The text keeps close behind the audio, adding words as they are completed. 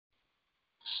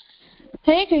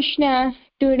Hare Krishna.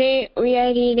 Today we are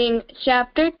reading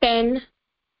chapter 10.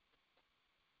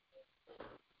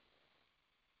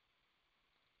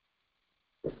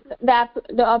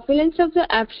 The opulence of the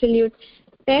absolute,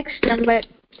 text number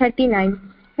 39.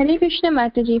 Hare Krishna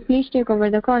Mataji, please take over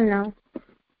the call now.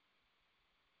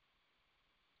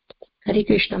 Hare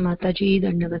Krishna Mataji,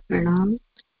 Dandavat Pranam.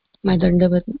 My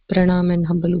Dandavat Pranam and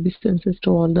humble obeisances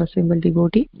to all the assembled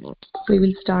devotees. We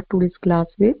will start today's class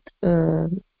with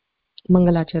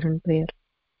Mangalacharan prayer.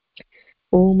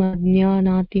 Om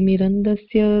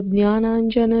Ajnanaatimirandasya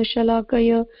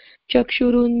Jnananjana-shalakaya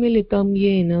Chakshurunmilitam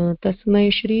Yena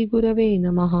Tasmai Shri Gurave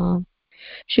Namaha.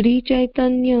 Shri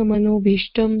Chaitanya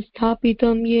Manobhishtam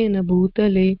Sthapitam Yena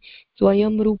Bhutale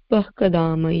Swayam Rupah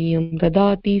Kadamayam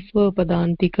Dadati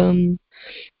Swapadantikam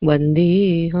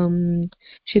Vandeham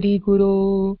Shri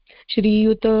Guru Shri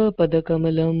Yuta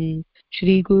Padakamalam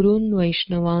Shri Gurun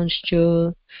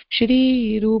Vaishnavanshcha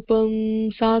Shri Rupam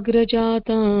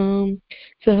Sagrajatam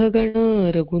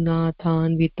Sahagana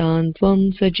Raghunathanvitan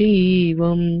Tvam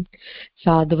Sajivam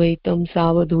Sadvaitam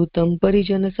Savadhutam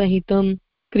Parijana Sahitam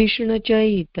Krishna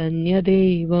Chaitanya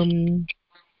Devam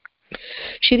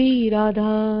Shri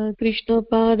Radha Krishna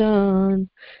Padan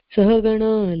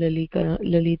Sahagana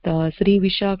Lalita Sri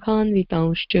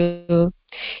Vishakhanvitanscha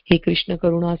He Krishna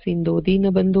Karuna Sindho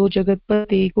Dinabandho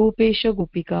Jagatpate Gopesha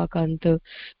Gopika Kanta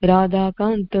Radha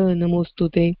Kanta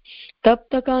Namostute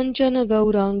Tapta Kanchana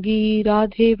Gaurangi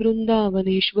Radhe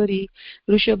Vrindavaneshwari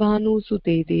Vrishabhanu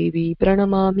Sute Devi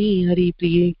Pranamami Hari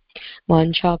Priye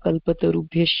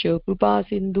वाञ्छाकल्पतरुभ्यश्च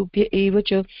कृपासिन्धुभ्य एव च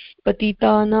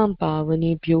पतितानां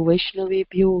पावनेभ्यो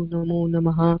वैष्णवेभ्यो नमो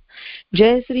नमः।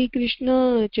 जय श्री कृष्ण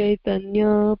चैतन्य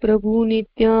प्रभु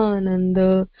नित्यानंद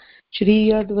श्री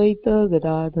अद्वैत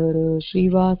गदाधर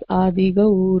श्रीवास आदि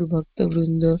गौर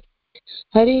भक्तवृंद।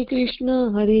 हरे कृष्ण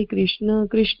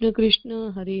कृष्ण कृष्ण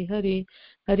हरे हरे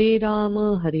हरे राम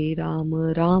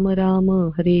राम राम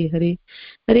हरे हरे।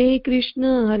 हरे Krishna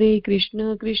Krishna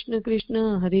Krishna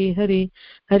Hare Hare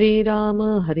Hare Ram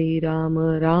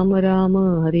Ram Ram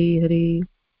Hare Hare.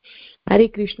 Hare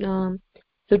Krishna.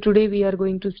 So today we are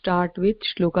going to start with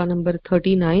shloka number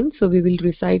 39. So we will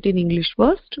recite in English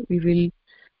first. We will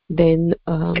then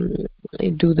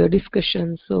do the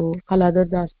discussion. So Haladar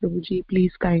Das Prabhuji,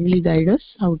 please kindly guide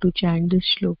us how to chant this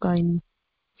shloka in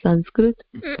Sanskrit.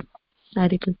 Hare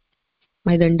Krishna.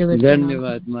 My Dandavat.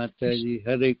 Dhanyavad Mataji.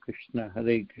 Hare Krishna.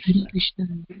 Hare Krishna. Hare Krishna.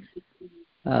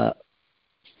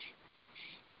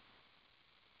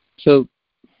 So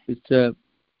it's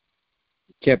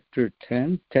chapter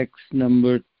 10, text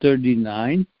number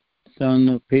 39. It's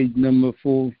on page number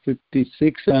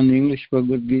 456 on English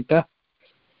Bhagavad Gita.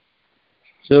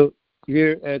 So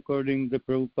here, according to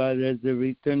Prabhupada, as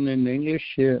written in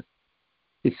English, it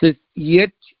says,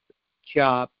 Yet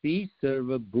chapi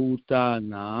sarva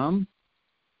bhutanam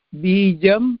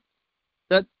bijam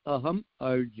tat aham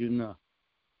arjuna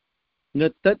na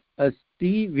tat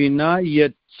asti vina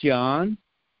yachan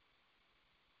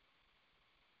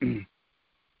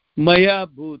maya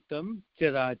bhutam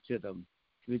characharam,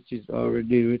 which is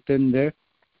already written there.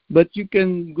 But you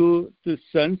can go to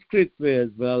Sanskrit way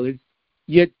as well. It's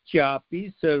Yat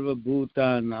chapi sarva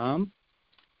bhutanam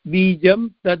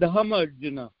bijam tadham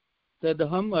arjuna.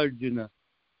 Tadham arjuna.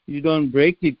 You don't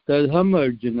break it. Tadham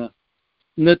arjuna.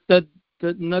 Na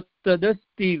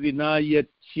tadasti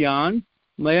vinayacyan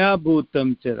maya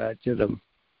bhutam characharam.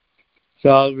 So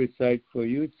I'll recite for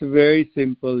you. It's very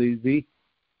simple, easy.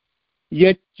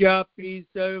 Yachapi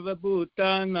sarva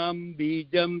bhutanam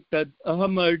bijam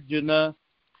tadham arjuna.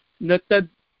 Na tad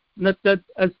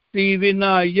asti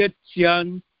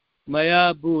vinayacyan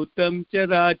maya bhutam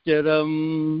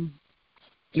characharam.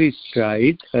 Please try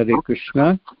it. Hare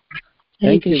Krishna.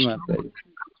 Thank you, Mataji.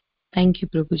 Thank you,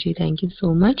 Prabhuji. Thank you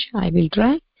so much. I will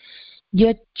try.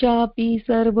 Yachapi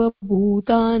sarva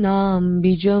bhutanam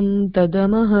bijam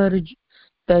tadaham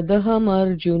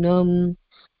arjunam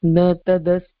na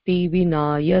tadasti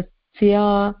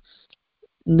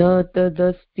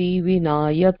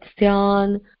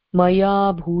vinayatsyan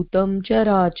maya bhutam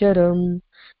characharam.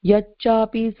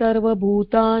 Yachapi sarva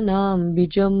bhutanam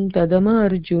bijam tadam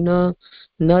arjuna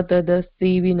na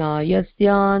tadasti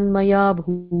vinayasyan maya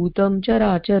bhutam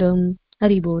characharam.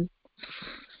 Hari bol.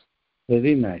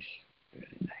 Very nice.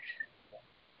 Very nice.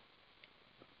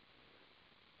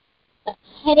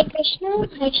 Hare Krishna,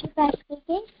 Krishna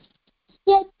speaking.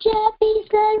 Yachapi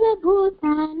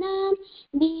sarvabhutanaam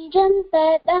bijam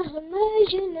tadaham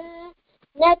arjuna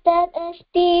na tad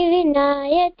asti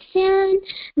vinayatsyan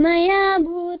maya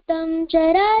bhutam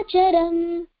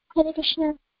characharam. Hare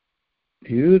Krishna.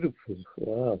 Beautiful.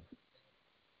 Wow.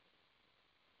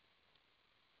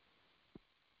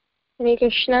 Hare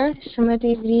Krishna.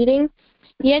 Sumati is reading.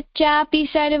 Yacchapi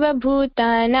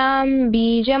sarvabhutanam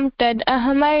bijam tad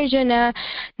ahamarjuna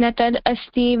na tad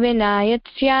asti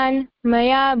vinayatyan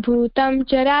maya bhutam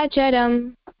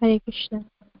characharam. Hare Krishna.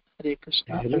 Hare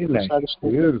Krishna. Very nice.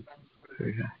 Beautiful.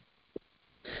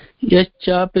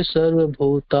 यच्चापि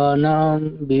सर्वभूतानां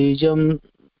बीजं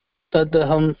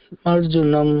तदहम्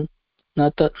अर्जुनं न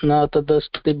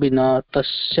तदस्ति विना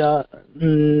तस्यान्यम्य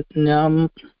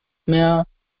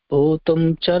भूतं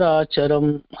चराचरम्.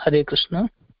 हरे कृष्ण.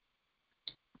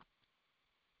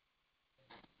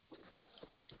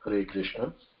 हरे कृष्ण.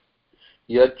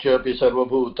 यच्चापि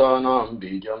सर्वभूतानां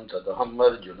बीजं तदहम्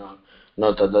अर्जुन न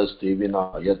तदस्ति विना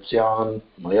यत्स्यान्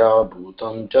मया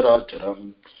भूतं चराचरम्.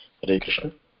 हरे Krishna.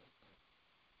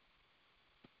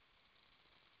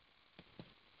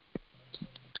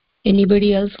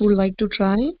 Anybody else would like to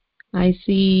try? I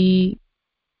see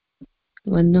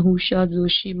Vannahusha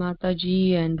Joshi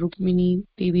Mataji and Rukmini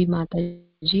TV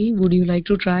Mataji. Would you like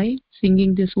to try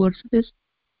singing this verses?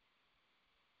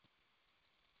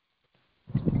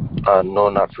 No,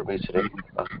 not for me today,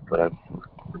 but I'm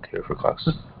here for class.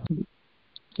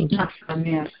 Thank you. Not from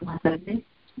me, Mataji.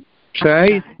 Try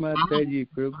it, Mataji.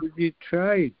 Prabhuji,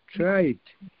 try it.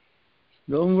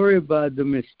 Don't worry about the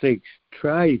mistakes.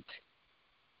 Try it.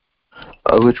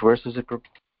 Which verse is it?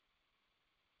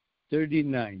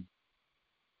 39.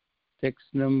 Text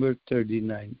number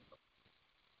 39.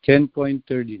 10.39.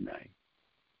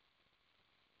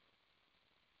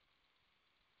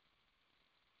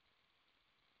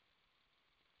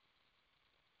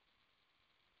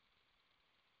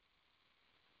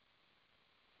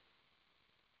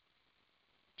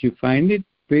 Did you find it?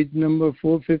 Page number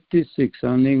 456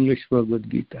 on English Bhagavad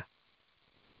Gita.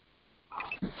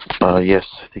 Yes,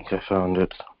 I think I found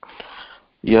it.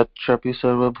 Yacchapi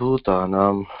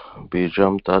sarvabhutanam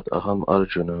bijam tad aham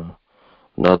arjuna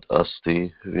nad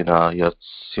asti vina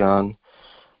yatsyan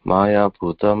maya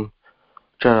bhutam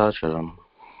characharam.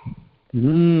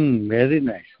 Very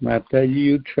nice. Mataji,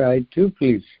 you try too,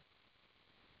 please.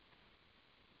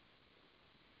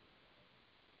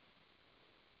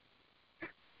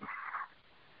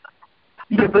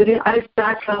 I'll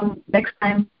start from next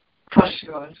time for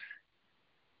sure.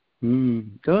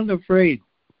 Don't afraid.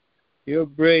 You're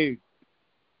brave.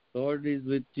 Lord is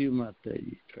with you,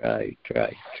 Mataji. Try.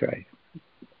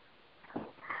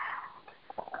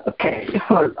 Okay,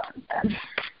 hold on then.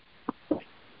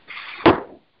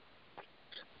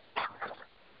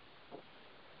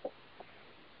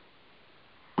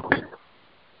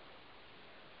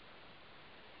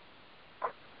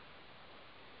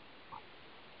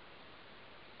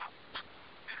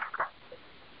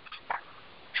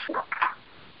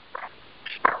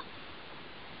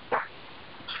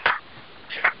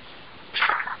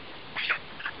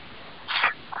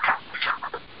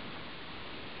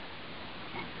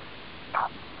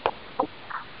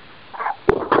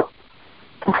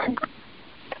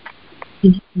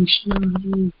 Krishna,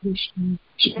 Krishna,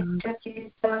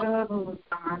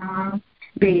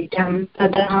 बीजं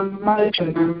तदहम्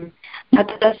अर्जुनं न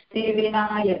तदस्ति विना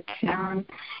यत्स्यान्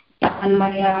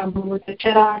Tanmaya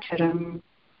भूतचराचरम्.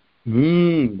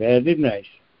 Very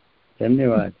nice.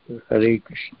 Dhanyavad. Hare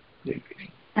Krishna.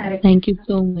 Thank you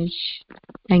so much.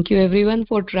 Thank you everyone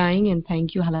for trying, and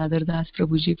thank you Haladhar Das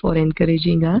Prabhuji for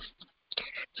encouraging us.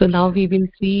 So now we will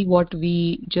see what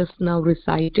we just now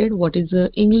recited. What is the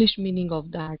English meaning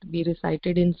of that? We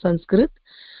recited in Sanskrit.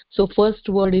 So first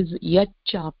word is yat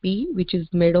chapi, which is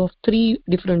made of three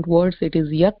different words. It is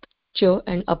yat, cha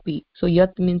and api. So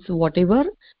yat means whatever,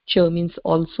 cha means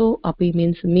also, api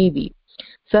means maybe.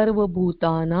 Sarva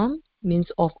bhutanam means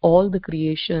of all the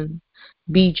creation.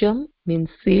 Bijam means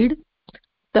seed.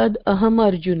 Tad aham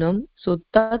arjunam. So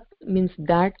tat means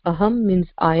that, aham means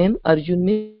I am, arjun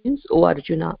means O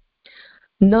Arjuna.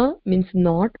 Na means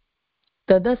not.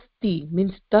 Tadasti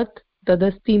means tat.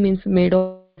 Tadasti means made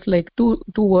of like two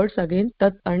words again,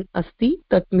 tat and asti.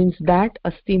 Tat means that,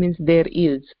 asti means there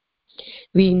is.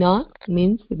 Vina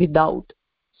means without.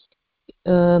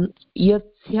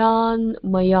 Yatsyan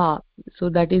maya, so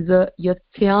that is a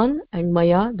yatsyan and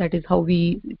maya, that is how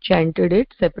we chanted it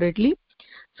separately.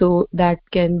 So that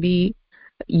can be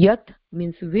yat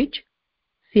means which,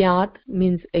 syat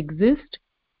means exist,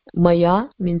 maya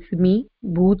means me,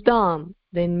 bhutam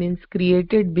then means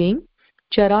created being,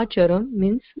 characharam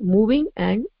means moving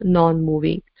and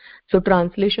non-moving. So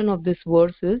translation of this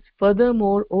verse is,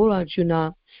 furthermore, O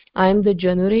Arjuna, I am the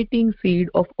generating seed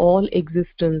of all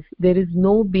existence. There is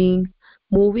no being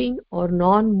moving or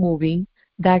non-moving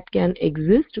that can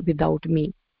exist without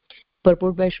me.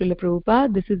 Purport by Srila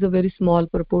Prabhupada. This is a very small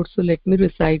purport, so let me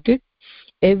recite it.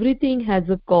 Everything has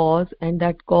a cause, and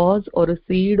that cause or a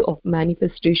seed of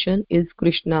manifestation is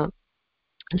Krishna.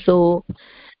 So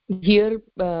here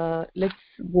let's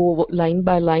go line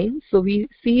by line. So we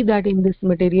see that in this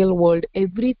material world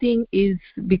everything is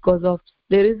because of,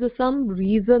 there is some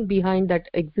reason behind that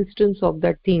existence of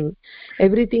that thing.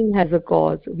 Everything has a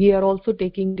cause. We are also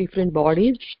taking different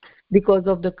bodies because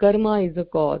of the karma is a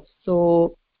cause.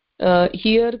 So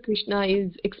here Krishna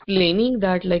is explaining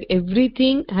that like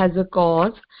everything has a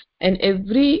cause, and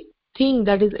everything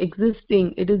that is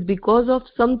existing, it is because of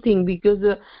something.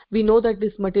 Because we know that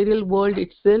this material world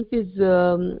itself is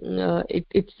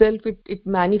it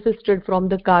manifested from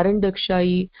the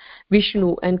Karandakshayi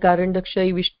Vishnu, and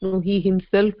Karandakshayi Vishnu, he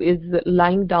himself is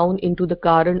lying down into the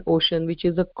Karan ocean, which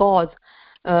is a cause.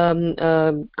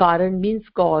 Karan means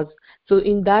cause. So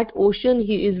in that ocean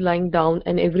he is lying down,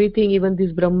 and everything, even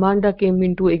this Brahmanda came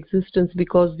into existence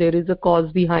because there is a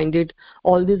cause behind it.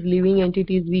 All these living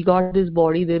entities, we got this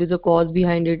body, there is a cause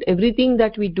behind it. Everything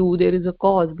that we do, there is a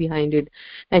cause behind it.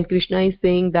 And Krishna is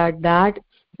saying that that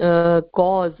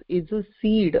cause is a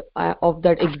seed of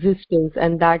that existence,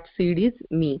 and that seed is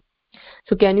me.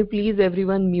 So can you please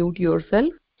everyone mute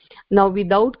yourself? Now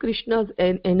without Krishna's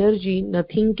energy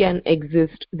nothing can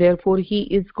exist, therefore he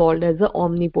is called as a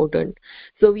omnipotent.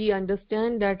 So we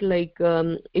understand that like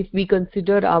if we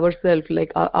consider ourselves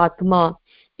like Atma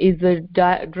is a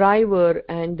driver,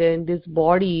 and then this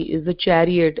body is a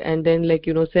chariot, and then like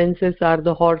senses are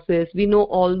the horses. We know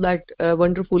all that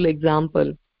wonderful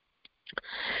example.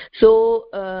 So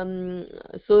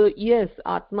yes,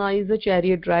 Atma is a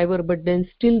chariot driver, but then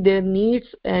still there needs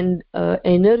an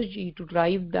energy to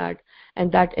drive that,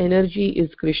 and that energy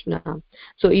is Krishna.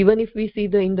 So even if we see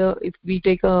if we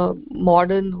take a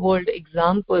modern world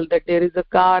example, that there is a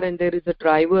car and there is a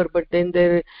driver, but then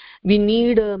we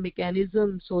need a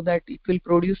mechanism so that it will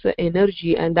produce the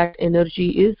energy, and that energy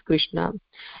is Krishna.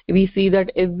 We see that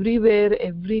everywhere,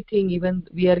 everything, even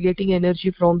we are getting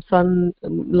energy from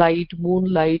sunlight,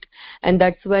 moonlight, and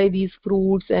that's why these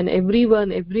fruits and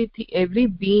everyone, everything, every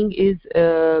being is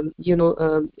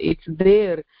it's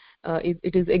there.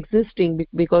 It is existing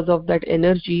because of that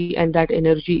energy, and that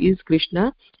energy is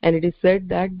Krishna. And it is said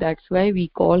that that's why we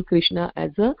call Krishna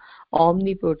as a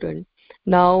omnipotent.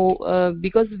 Now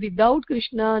because without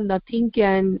Krishna nothing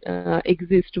can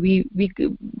exist. We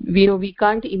know we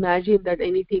can't imagine that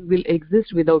anything will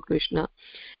exist without Krishna,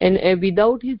 and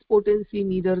without his potency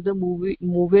neither the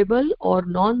movable or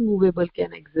non-movable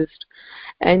can exist.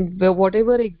 And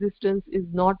whatever existence is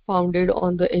not founded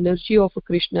on the energy of a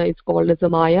Krishna is called as a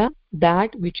Maya,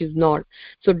 that which is not.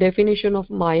 So definition of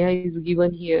Maya is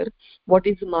given here. What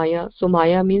is Maya? So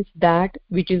Maya means that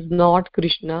which is not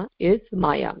Krishna is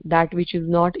Maya. That which is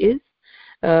not is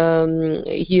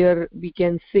here we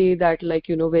can say that like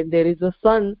when there is a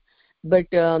sun, but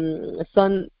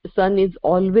sun is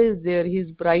always there,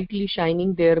 he's brightly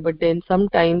shining there, but then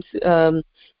sometimes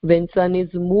when sun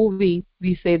is moving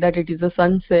we say that it is a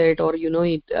sunset, or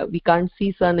we can't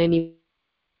see sun anymore.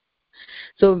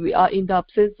 So we are in the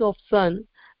absence of sun,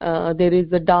 there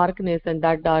is a darkness, and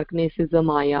that darkness is a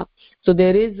Maya. So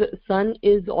there is, sun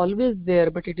is always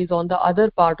there, but it is on the other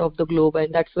part of the globe,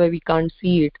 and that's why we can't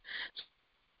see it.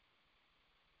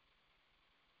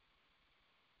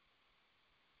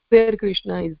 Where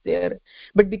Krishna is there,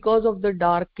 but because of the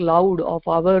dark cloud of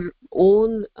our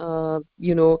own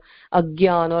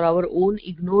agyan or our own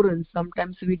ignorance,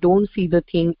 sometimes we don't see the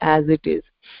thing as it is.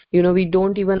 We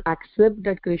don't even accept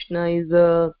that Krishna is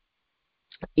a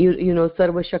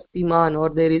Sarva Shaktiman, or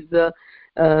there is a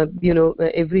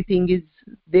everything is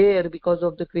there because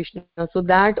of the Krishna. So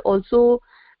that also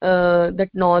that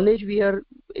knowledge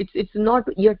it's not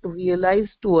yet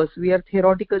realized to us. We are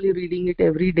theoretically reading it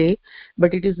every day,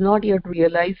 but it is not yet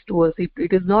realized to us.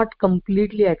 It is not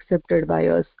completely accepted by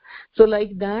us. So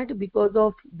like that, because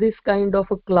of this kind of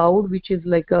a cloud which is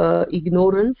like a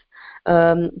ignorance,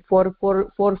 for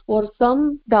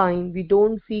some time we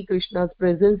don't see Krishna's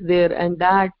presence there, and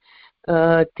that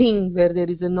thing where there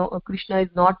is Krishna is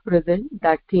not present,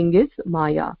 that thing is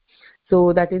Maya.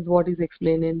 So that is what is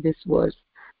explained in this verse.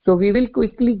 So we will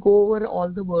quickly go over all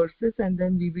the verses, and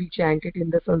then we will chant it in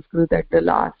the Sanskrit at the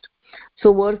last.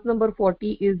 So verse number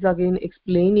 40 is again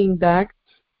explaining that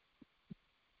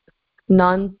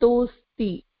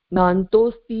Nantosti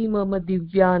mama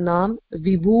divyanam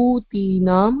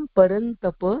vibhutinam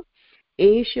parantapa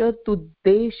esha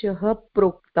tuddeshah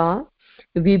prokta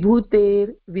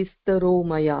vibhuter vistaro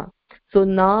maya. So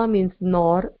na means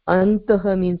nor,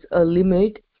 antah means a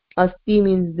limit, asti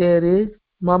means there is,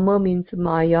 mama means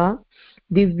Maya,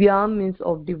 divyam means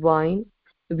of divine,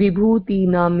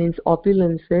 vibhutina means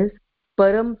opulences,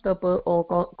 param tapa, or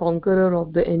conqueror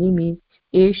of the enemy,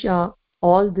 esha,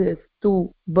 all this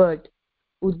too, but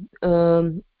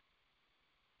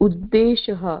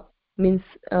uddeshah means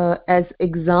as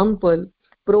example,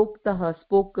 proktah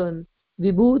spoken,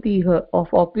 vibhutih of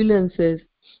opulences,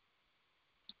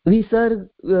 vistarah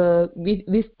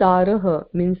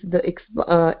means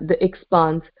the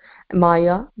expanse,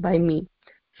 maya by me.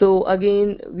 So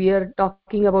again we are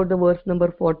talking about the verse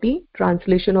number 40.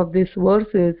 Translation of this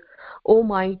verse is, O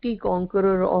mighty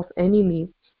conqueror of enemy,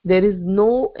 there is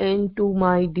no end to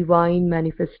my divine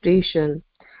manifestation.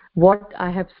 What I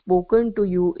have spoken to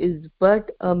you is but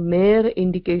a mere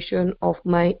indication of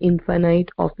my infinite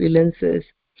opulences.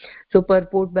 So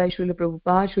purport by Srila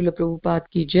Prabhupada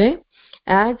ki jai.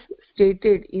 As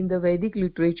stated in the Vedic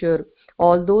literature,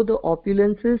 although the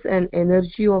opulences and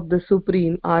energy of the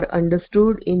Supreme are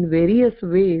understood in various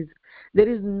ways, there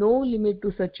is no limit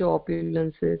to such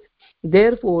opulences.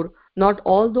 Therefore, not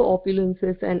all the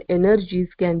opulences and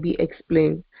energies can be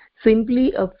explained.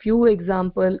 Simply a few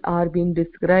examples are being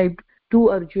described to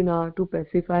Arjuna to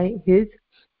pacify his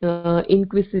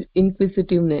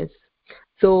inquisitiveness.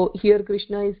 So here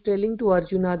Krishna is telling to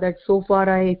Arjuna that so far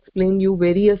I explained you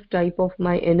various type of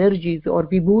my energies or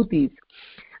vibhutis.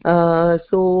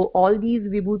 So all these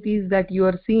vibhutis that you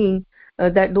are seeing,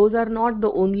 that those are not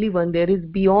the only one. There is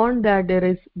beyond that,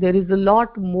 there is a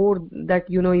lot more that,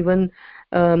 you know, even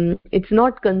it's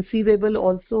not conceivable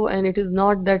also, and it is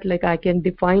not that like I can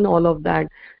define all of that.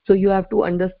 So you have to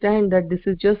understand that this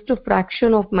is just a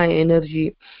fraction of my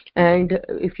energy. And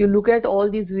if you look at all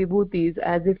these vibhutis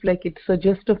as if like it's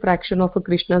just a fraction of a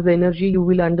Krishna's energy, you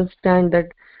will understand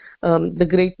that the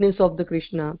greatness of the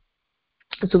Krishna.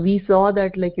 So we saw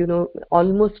that, like, you know,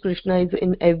 almost Krishna is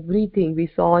in everything. We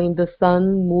saw in the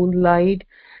sun, moonlight,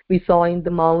 we saw in the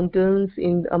mountains,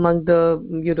 in among the,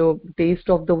 you know, taste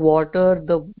of the water,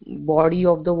 the body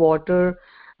of the water.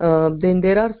 Then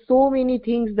there are so many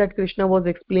things that Krishna was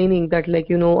explaining, that, like,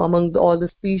 you know, among all the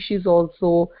species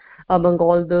also, among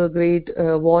all the great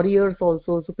warriors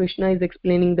also. So Krishna is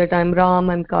explaining that I'm Ram,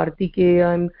 I'm Kartikeya,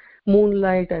 I'm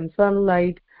moonlight, I'm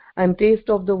sunlight, I'm taste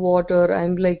of the water,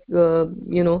 I'm like,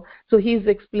 you know, so he's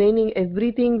explaining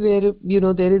everything where, you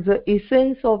know, there is a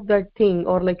essence of that thing,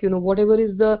 or like, you know, whatever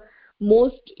is the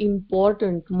most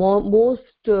important, most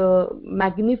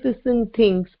magnificent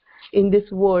things in this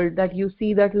world, that you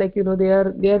see that, like, you know, they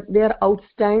are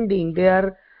outstanding, they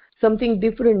are something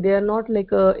different, they are not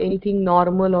like anything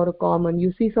normal or common.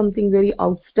 You see something very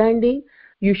outstanding,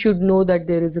 you should know that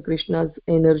there is a Krishna's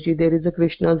energy, there is a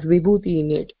Krishna's vibhuti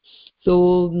in it.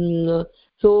 So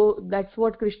so that's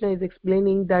what Krishna is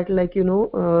explaining, that, like, you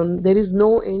know, there is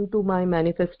no end to my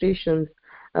manifestations,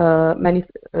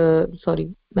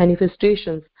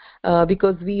 manifestations,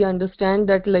 because we understand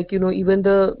that, like, you know, even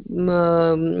the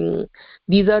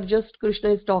these are just,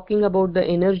 Krishna is talking about the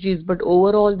energies, but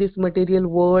overall this material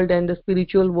world and the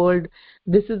spiritual world,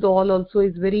 this is all also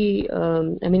is very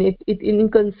I mean, it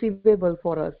inconceivable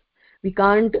for us. We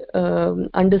can't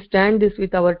understand this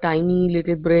with our tiny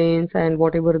little brains, and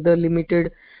whatever the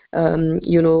limited,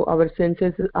 you know, our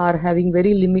senses are having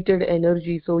very limited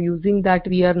energy. So using that,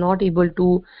 we are not able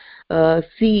to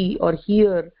see or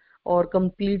hear or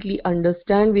completely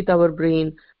understand with our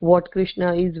brain what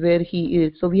Krishna is, where he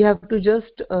is. So we have to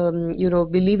just you know,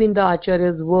 believe in the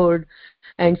Acharya's word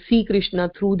and see Krishna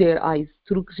through their eyes,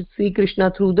 see Krishna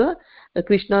through the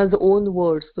Krishna's own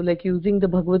words. So like using the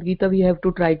Bhagavad Gita, we have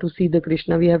to try to see the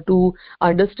Krishna, we have to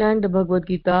understand the Bhagavad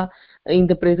Gita in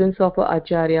the presence of a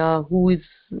Acharya who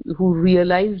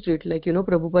realized it. Like, you know,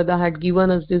 Prabhupada had given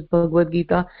us this Bhagavad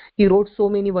Gita, he wrote so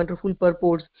many wonderful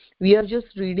purports, we are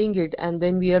just reading it and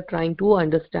then we are trying to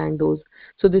understand those.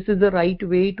 So this is the right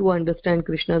way to understand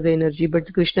Krishna's energy.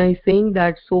 But Krishna is saying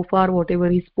that so far whatever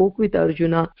he spoke with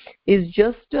Arjuna is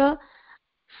just a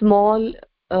small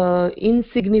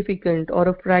insignificant, or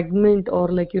a fragment, or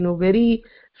like, you know, very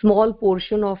small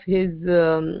portion of his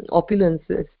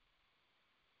opulences.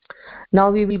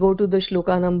 Now we will go to the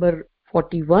shloka number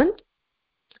 41.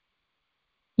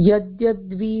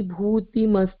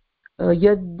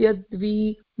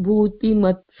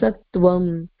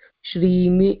 Yadyadvibhutimatsatvam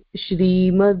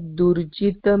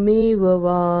श्रीमद्दुर्जितमेव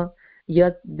वा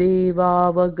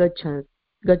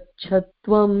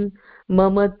यद्देवावगच्छत्वं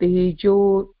mama tejo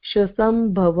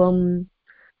shasambhavam.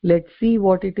 Let's see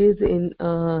what it is in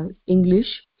English.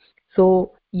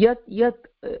 So yat,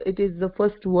 it is the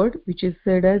first word which is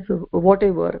said as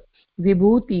whatever.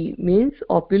 Vibhuti means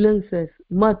opulences,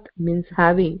 mat means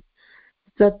having,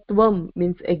 sattvam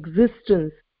means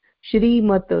existence,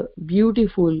 shrimat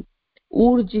beautiful,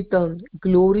 urjitam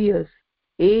glorious,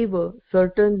 eva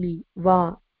certainly,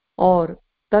 va or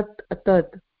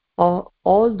tat,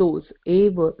 all those,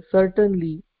 eva,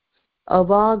 certainly,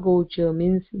 avagocha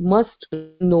means must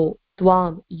know,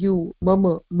 tvam, you,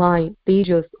 mama, my,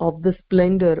 tejas, of the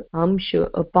splendor, amsha,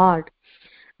 a part,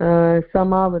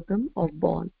 samavatam, of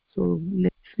born. So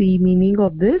let's see meaning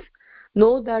of this.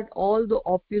 Know that all the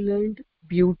opulent,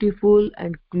 beautiful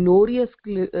and glorious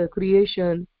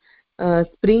creation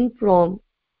spring from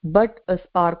but a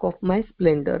spark of my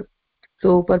splendor.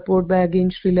 So purport by again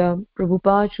Srila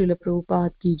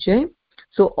Prabhupada ki jai.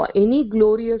 So any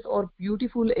glorious or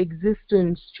beautiful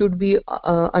existence should be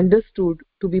understood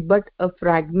to be but a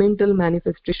fragmental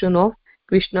manifestation of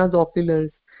Krishna's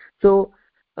opulence. So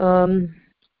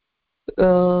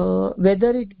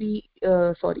whether it be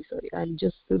sorry, I'll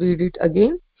just read it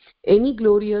again. Any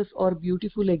glorious or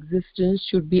beautiful existence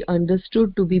should be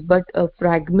understood to be but a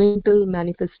fragmental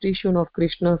manifestation of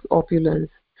Krishna's opulence,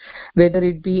 whether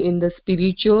it be in the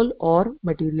spiritual or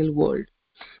material world.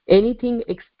 Anything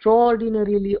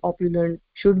extraordinarily opulent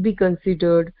should be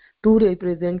considered to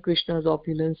represent Krishna's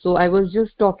opulence. So I was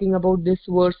just talking about this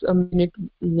verse a minute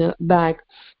back,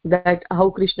 that how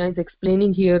Krishna is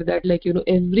explaining here that, like,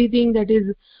 everything that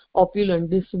is opulent,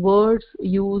 these words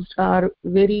used are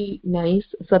very nice.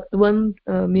 Sattvam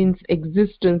means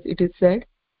existence, it is said.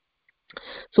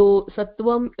 So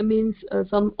sattvam means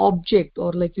some object,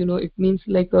 or it means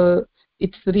like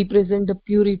it's represent the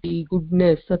purity,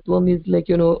 goodness. Sattvam is like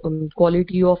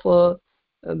quality of a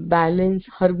balance,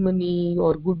 harmony,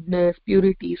 or goodness,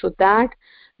 purity. So that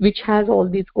which has all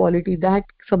these quality, that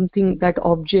something, that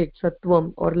object,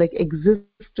 sattvam, or like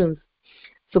existence.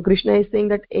 So Krishna is saying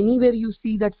that anywhere you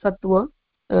see that sattva,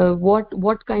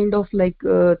 what kind of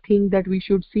thing that we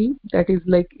should see, that is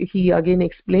like he again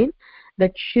explained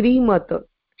that Shrimata.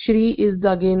 Shri is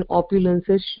the, again,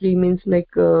 opulences. Shri means like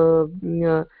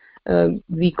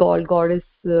we call goddess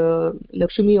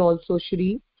Lakshmi also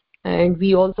Shri, and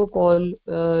we also call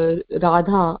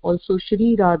Radha also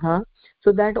Shri Radha.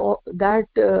 So that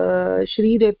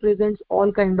Shri represents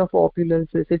all kind of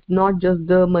opulences. It's not just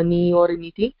the money or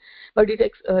anything, but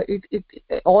it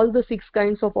all the 6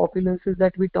 kinds of opulences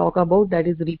that we talk about, that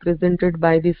is represented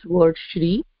by this word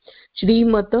Shri.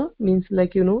 Shrimata means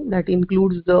that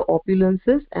includes the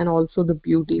opulences and also the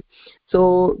beauty.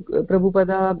 So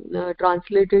Prabhupada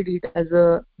translated it as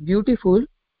a beautiful,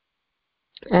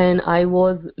 and I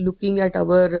was looking at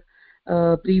our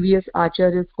previous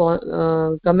Acharya's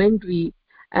commentary,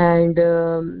 and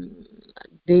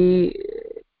they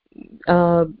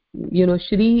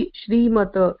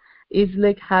Shrimata is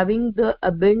like having the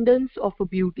abundance of a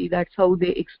beauty. That's how they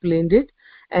explained it.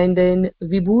 And then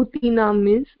Vibhutinam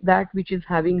means that which is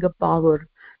having a power.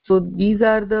 So these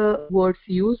are the words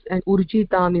used, and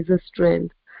Urjitam is a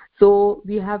strength. So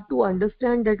we have to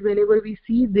understand that whenever we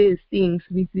see these things,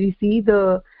 we see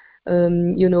the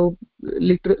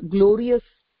glorious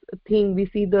thing, we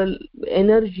see the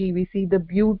energy, we see the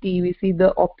beauty, we see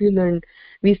the opulent,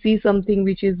 we see something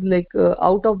which is like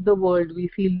out of the world. We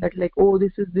feel that like, oh,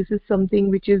 this is something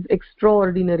which is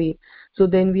extraordinary. So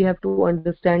then we have to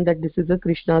understand that this is a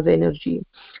Krishna's energy.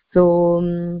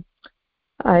 So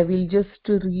I will just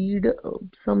read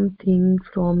something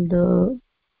from the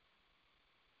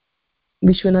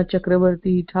Vishwanath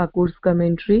Chakravarti Thakur's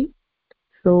commentary.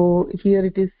 So here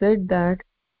it is said that,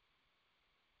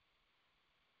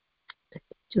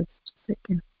 just a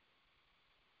second.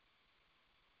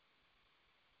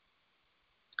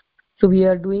 So we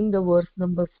are doing the verse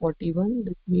number 41.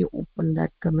 Let me open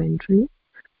that commentary.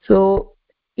 So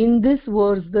in this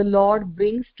verse, the Lord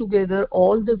brings together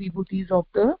all the vibhutis of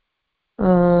the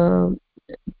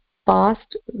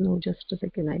past. No, just a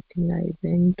second. I think I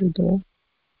went to the.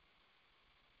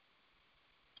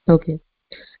 Okay.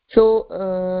 So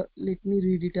let me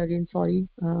read it again. Sorry.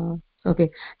 Okay.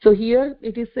 So here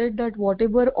it is said that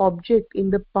whatever object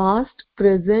in the past,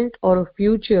 present, or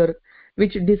future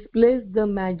which displays the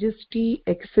majesty,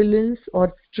 excellence,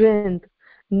 or strength,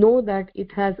 know that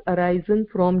it has arisen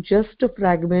from just a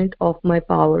fragment of my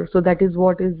power. So that is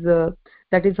what is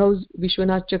that is how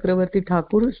Vishwanath Chakravarti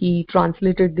Thakur, he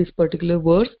translated this particular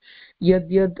verse.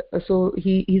 So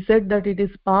he said that it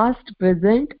is past,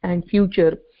 present, and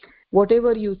future,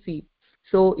 whatever you see.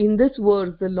 So in this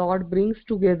verse, the Lord brings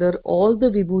together all the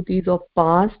vibhutis of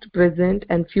past, present,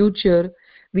 and future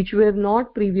which were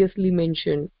not previously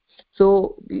mentioned.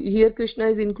 So here Krishna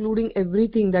is including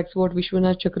everything. That's what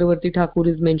Vishwanath Chakravarti Thakur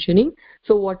is mentioning.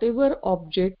 So whatever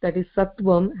object that is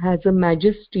Sattvam has a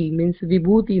majesty, means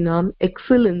Vibhutinam,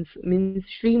 excellence means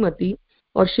Srimati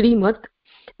or Srimat,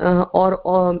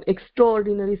 or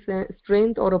extraordinary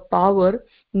strength or a power,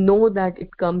 know that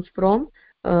it comes from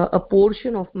a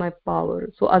portion of my power.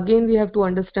 So again we have to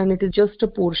understand it is just a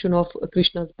portion of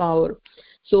Krishna's power.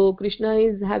 So Krishna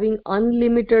is having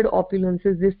unlimited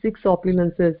opulences, these 6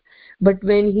 opulences, but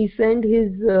when he sent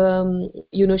his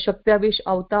Shaktavesh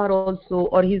avatar also,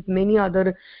 or his many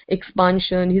other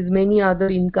expansion, his many other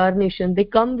incarnation, they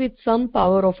come with some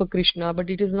power of a Krishna, but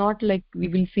it is not like we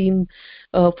will see in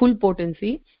full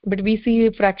potency, but we see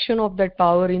a fraction of that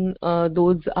power in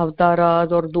those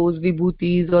avataras or those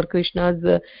vibhutis or Krishna's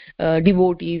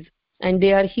devotees, and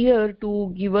they are here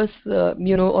to give us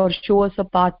or show us a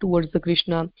path towards the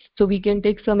Krishna. So we can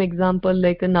take some example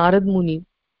like a Narad Muni,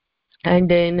 and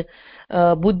then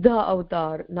Buddha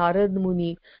avatar, Narad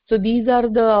Muni. So these are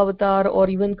the avatar, or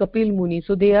even Kapil Muni.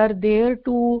 So they are there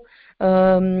to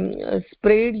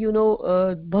spread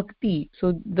bhakti.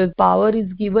 So the power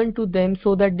is given to them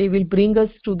so that they will bring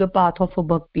us to the path of a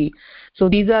bhakti. So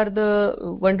these are the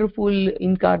wonderful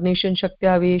incarnation,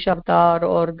 Shaktavesh avatar,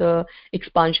 or the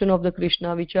expansion of the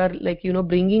Krishna, which are like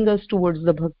bringing us towards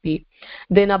the bhakti.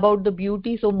 Then about the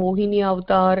beauty, so Mohini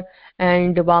avatar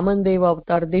and Vaman Deva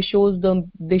avatar, they show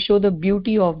the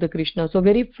beauty of the Krishna. So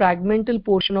very fragmental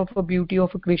portion of a beauty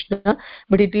of a Krishna,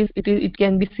 but it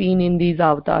can be seen in these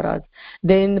avatars.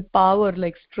 Then power,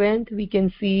 like strength, we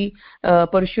can see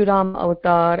Parshuram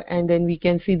avatar, and then we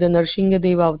can see the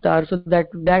Narsinghdeva avatar. So that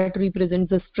represents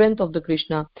the strength of the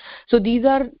Krishna. So these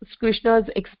are Krishna's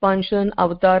expansion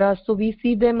avatars. So we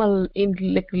see them in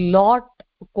like lot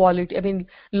quality,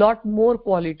 lot more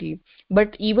quality.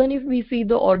 But even if we see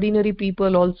the ordinary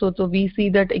people also, so we see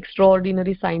that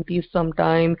extraordinary scientists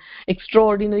sometime,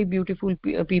 extraordinary beautiful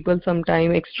people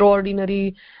sometime,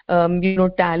 extraordinary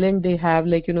talent they have,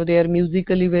 like they are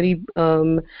musically very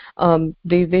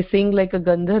they sing like a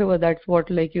Gandharva. That's what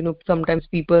sometimes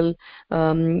people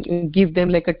give them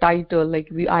like a title. Like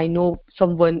I know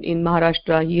someone in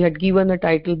Maharashtra, he had given a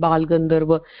title Bal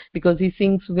Gandharva because he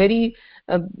sings very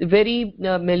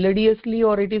melodiously,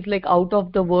 or it is like out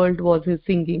of the world was his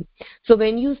singing. So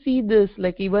when you see this,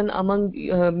 like even among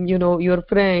your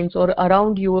friends or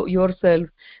around yourself,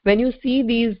 when you see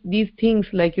these things,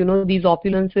 like these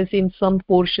opulences in some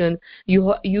portion,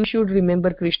 you should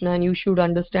remember Krishna, and you should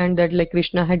understand that like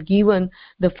Krishna had given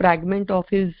the fragment of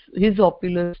his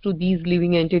opulence to these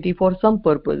living entity for some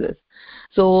purposes.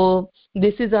 So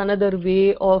this is another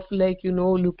way of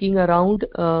looking around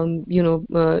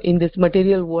in this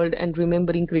material world and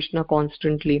remembering Krishna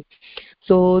constantly.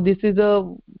 So this is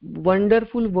a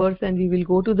wonderful verse, and we will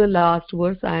go to the last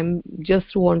verse. I'm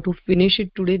just want to finish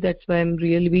it today, that's why I'm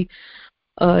really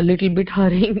a little bit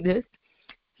hurrying this.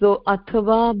 So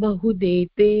athva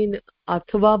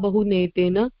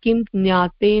bahunetena kim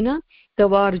jnatena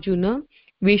tavarjuna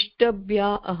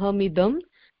vishtabhya ahamidam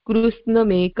krusna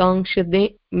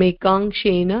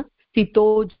mekanshena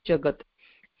sthito jagat.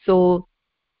 So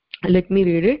let me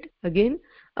read it again.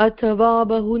 अथवा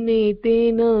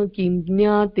बहुनेतेन किं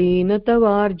ज्ञातेन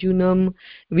तवार्जुनं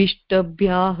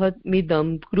विष्टभ्याहमिदं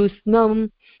कृत्स्नं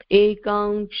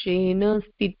एकांशेन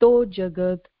स्थितो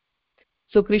jagat.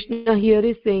 So Krishna here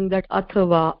is saying that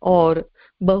athava, or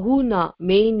bahuna,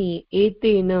 many,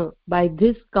 etena, by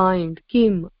this kind,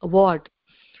 kim, what,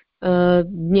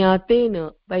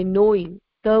 jnatena, by knowing,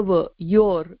 tava,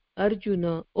 your,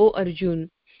 Arjuna, O Arjun,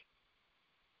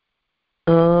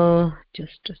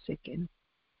 just a second,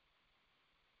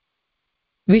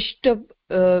 Vishtab,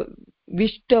 or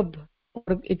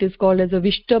it is called as a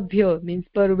Vishtabhya, means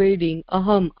pervading,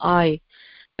 aham, I,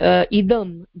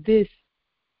 idam, this,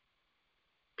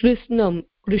 Krishnam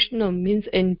means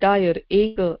entire,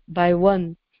 eka, by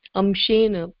one,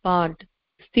 amshena, part,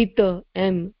 sthita,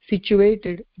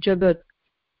 situated, jagat,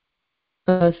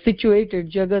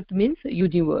 jagat means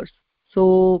universe.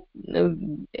 So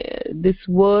this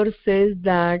verse says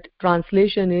that,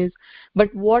 translation is,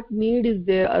 but what need is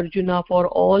there, Arjuna, for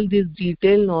all this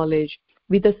detailed knowledge?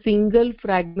 With a single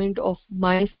fragment of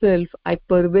myself, I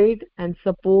pervade and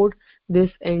support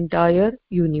this entire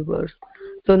universe.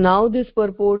 So now this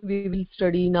purport we will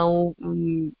study now.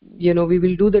 We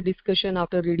will do the discussion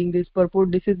after reading this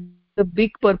purport. This is a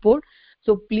big purport,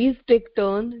 so please take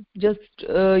turn. Just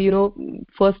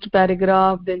first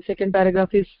paragraph, then second paragraph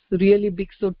is really big,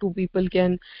 so two people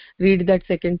can read that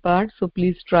second part. So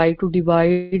please try to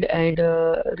divide and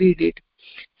read it.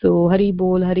 So Hari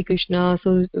Bol, Hari Krishna.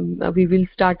 So we will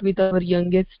start with our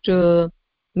youngest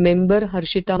member,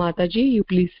 Harshita Mataji. You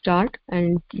please start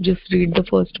and just read the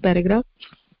first paragraph.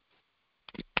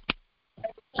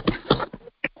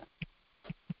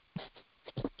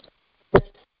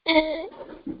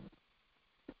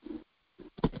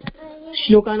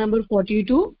 Shloka number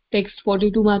 42, text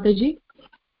 42, Mataji.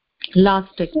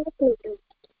 Last text.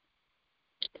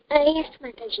 Yes,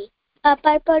 Mataji.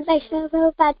 Purport by Srila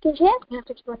Prabhupada is here.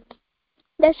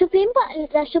 The Supreme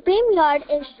Lord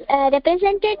is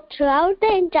represented throughout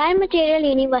the entire material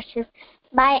universe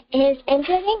by his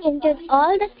entering into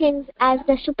all the things as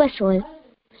the Super Soul.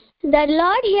 The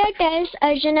Lord here tells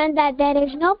Arjuna that there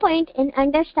is no point in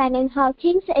understanding how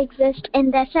things exist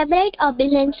in their separate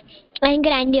opulence and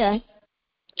grandeur.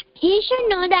 He should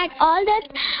know that all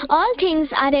things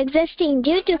are existing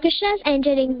due to Krishna's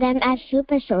entering them as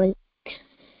Super Soul.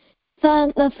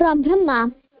 From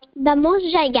Brahma, the most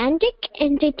gigantic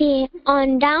entity,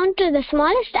 on down to the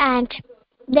smallest ant,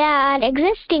 they are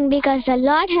existing because the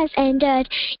Lord has entered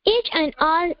each and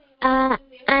all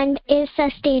and is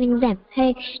sustaining them.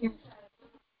 Hare Krishna.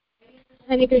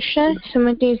 Hare Krishna.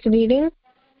 Sumati is reading.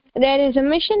 There is a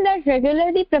mission that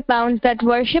regularly propounds that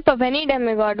worship of any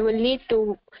demigod will lead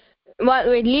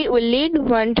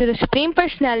one to the Supreme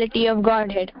Personality of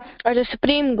Godhead, or the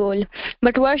Supreme Goal.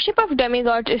 But worship of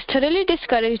demigods is thoroughly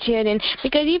discouraged herein,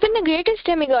 because even the greatest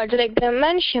demigods like Brahma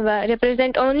and Shiva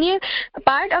represent only a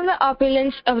part of the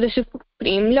opulence of the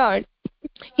Supreme Lord.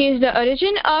 He is the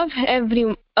origin of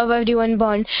everyone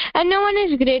born, and no one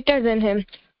is greater than him.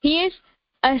 He is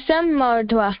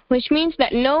Asamardhva, which means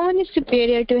that no one is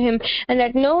superior to him and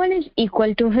that no one is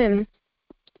equal to him.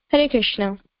 Hare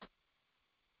Krishna.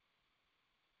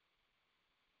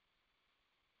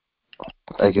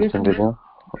 I can continue.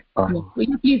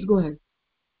 Please go ahead.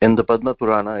 In the Padma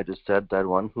Purana, it is said that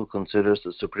one who considers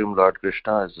the Supreme Lord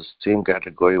Krishna as the same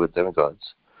category with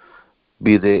demigods,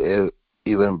 be they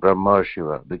even Brahma or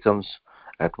Shiva, becomes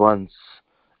at once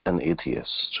an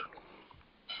atheist.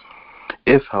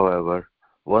 If, however,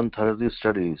 one thoroughly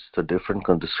studies the different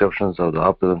descriptions of the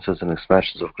opulences and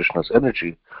expansions of Krishna's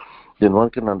energy, then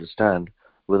one can understand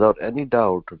without any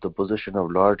doubt the position of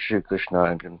Lord Shri Krishna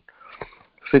and can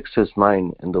fix his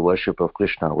mind in the worship of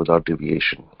Krishna without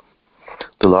deviation.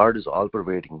 The Lord is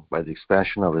all-pervading by the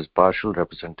expansion of his partial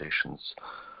representations,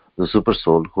 the Super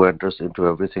Soul who enters into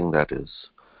everything that is.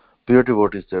 Pure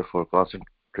devotees therefore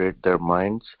concentrate their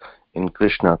minds in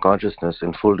Krishna consciousness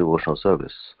in full devotional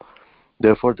service.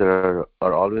 Therefore, they are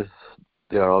always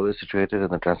situated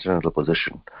in the transcendental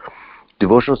position.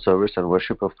 Devotional service and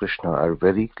worship of Krishna are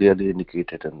very clearly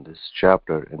indicated in this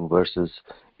chapter in verses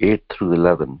 8 through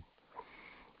 11.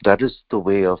 That is the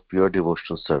way of pure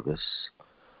devotional service.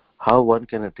 How one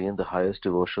can attain the highest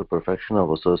devotional perfection of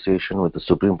association with the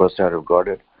Supreme Personality of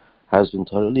Godhead has been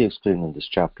thoroughly explained in this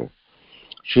chapter.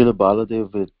 Srila Baladev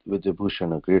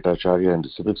Vidyabhushan, a great acharya in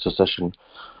disciplic succession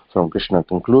from Krishna,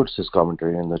 concludes his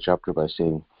commentary in the chapter by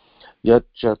saying, Yat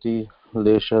chati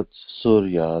leshat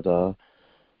suryada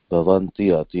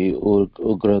bhavanti ati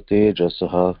ugrate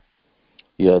jasaha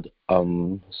yad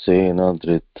sena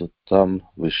dhritam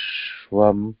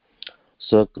vishvam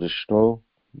sa Krishno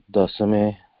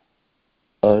dasame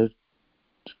arjyate.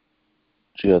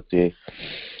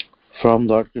 From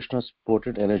Lord Krishna's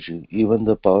potent energy, even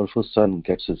the powerful sun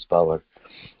gets its power,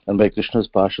 and by Krishna's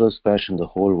partial expansion, the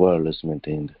whole world is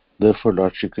maintained. Therefore,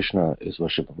 Lord Shri Krishna is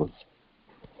worshipable.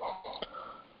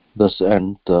 Thus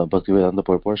end the Bhaktivedanta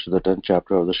purports to the 10th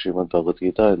chapter of the Srimad Bhagavad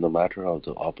Gita in the matter of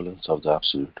the opulence of the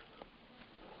Absolute.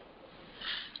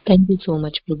 Thank you so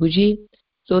much, Prabhuji.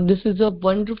 So this is a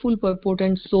wonderful purport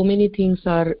and so many things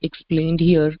are explained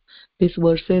here. This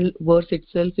verse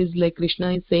itself is like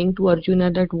Krishna is saying to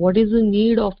Arjuna that what is the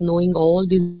need of knowing all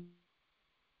these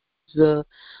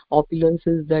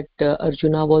opulences that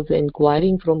Arjuna was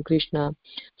inquiring from Krishna.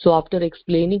 So after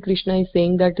explaining, Krishna is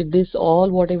saying that this all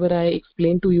whatever I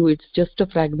explained to you, it's just a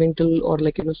fragmental or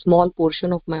small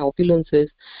portion of my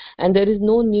opulences, and there is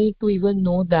no need to even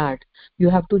know that. You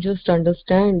have to just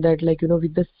understand that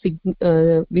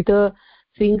with a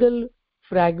single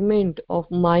fragment of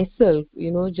myself,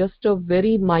 just a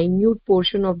very minute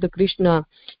portion of the Krishna,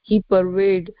 he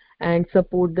pervades and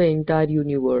support the entire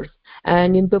universe.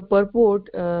 And in the purport,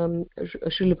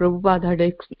 Srila Prabhupada had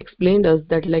explained us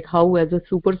that how as a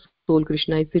super soul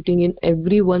Krishna is sitting in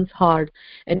everyone's heart,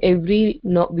 and every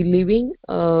living,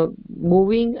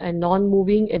 moving and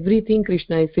non-moving, everything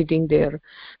Krishna is sitting there.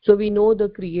 So we know the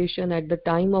creation, at the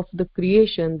time of the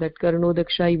creation, that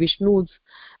Karnodakshai Vishnu's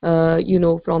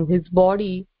from his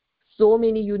body, so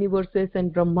many universes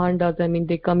and Brahmandas,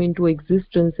 they come into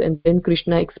existence, and then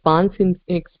Krishna expand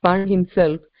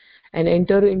himself and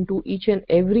enter into each and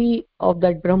every of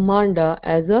that Brahmanda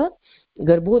as a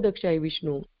Garbhodakshay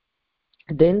Vishnu.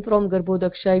 Then from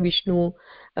Garbhodakshay Vishnu,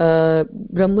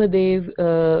 Brahmadev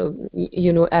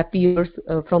appears.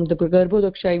 From the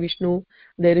Garbhodakshay Vishnu,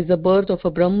 there is a birth of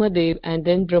a Brahmadev, and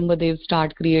then Brahmadev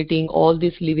start creating all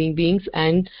these living beings,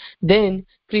 and then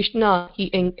Krishna,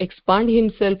 he expand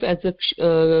himself as a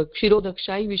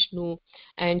Kshirodakshai Vishnu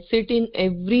and sit in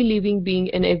every living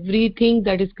being and everything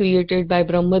that is created by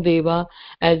Brahmadeva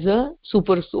as a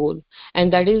super soul.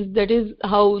 And that is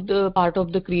how the part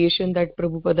of the creation that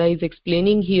Prabhupada is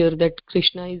explaining here, that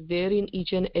Krishna is there in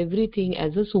each and everything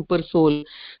as a super soul.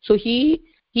 So he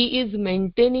is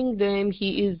maintaining them,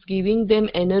 he is giving them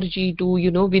energy to,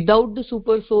 without the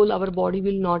super soul our body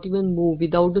will not even move.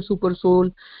 Without the super soul,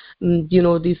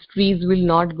 these trees will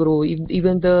not grow,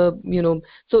 even the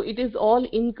so it is all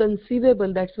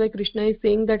inconceivable. That's why Krishna is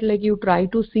saying that, like, you try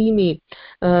to see me,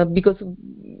 because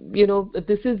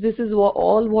this is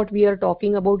all what we are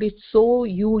talking about is so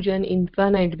huge and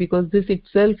infinite, because this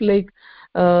itself, like,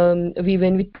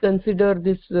 when we consider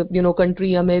this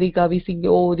country America, we see,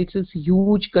 oh, this is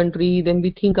huge country. Then we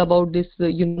think about this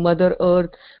Mother Earth,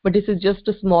 but this is just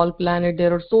a small planet.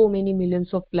 There are so many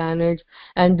millions of planets,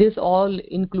 and this all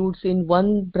includes in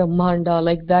one Brahmanda.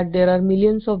 Like that, there are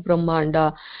millions of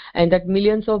Brahmanda, and that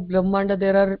millions of Brahmanda,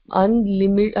 there are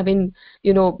unlimited, I mean,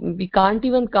 we can't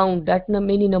even count that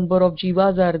many number of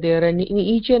jivas are there, and in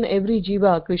each and every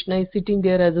jiva Krishna is sitting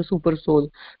there as a super soul.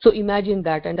 So imagine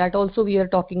that. And that also we are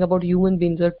talking about human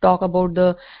beings, or talk about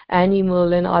the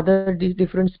animal and other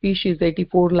different species.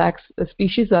 84 lakhs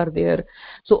species are there.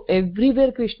 So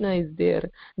everywhere Krishna is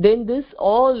there. Then this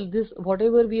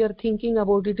whatever we are thinking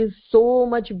about, it is so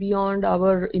much beyond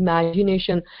our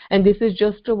imagination, and this is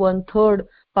just a 1/3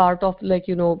 part of, like,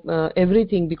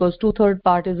 everything, because 2/3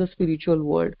 part is a spiritual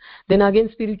world. Then again,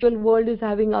 spiritual world is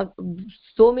having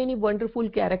so many wonderful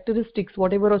characteristics.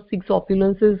 Whatever are 6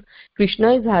 opulences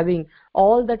Krishna is having,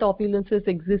 all that opulences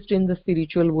exist in the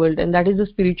spiritual world, and that is the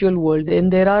spiritual world.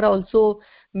 And there are also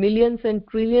millions and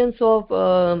trillions of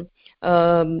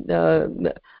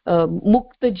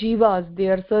mukta jivas. They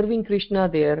are serving Krishna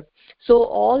there. So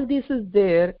all this is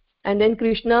there. And then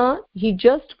Krishna, he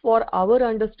just for our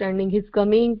understanding, he's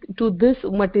coming to this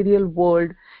material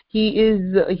world. He's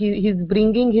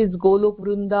bringing his Golok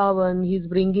Vrindavan, he's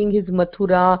bringing his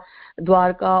Mathura,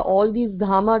 Dwarka, all these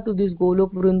dhama to this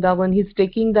Golok Vrindavan. He's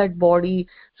taking that body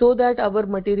so that our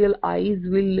material eyes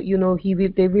will,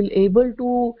 they will able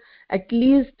to at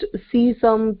least see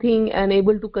something and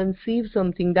able to conceive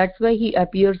something. That's why he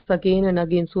appears again and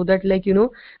again, so that, like,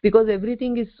 because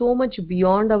everything is so much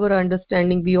beyond our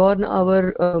understanding, beyond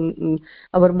our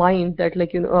mind, that,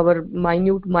 like, our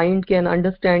minute mind can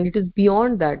understand. It is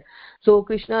beyond that. So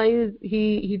Krishna is,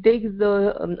 he takes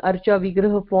the Archa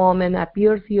Vigraha form and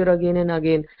appears here again and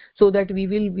again, so that we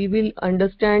will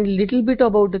understand little bit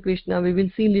about the Krishna. We will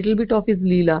see little bit of his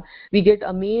Leela. We get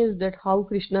amazed at how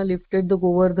Krishna lifted the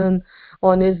Govardhan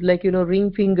on his, like,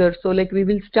 ring finger. So, like, we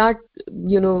will start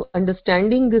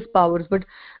understanding these powers. But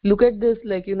look at this,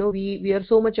 like, we are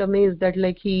so much amazed that,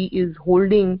 like, he is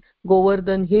holding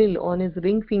Govardhan hill on his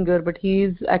ring finger, but he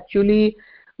is actually,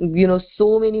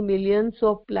 so many millions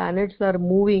of planets are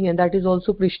moving, and that is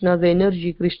also Krishna's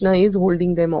energy. Krishna is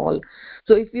holding them all.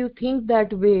 So if you think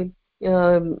that way,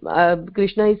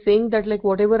 Krishna is saying that, like,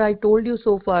 whatever I told you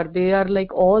so far, they are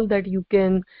like all that you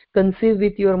can conceive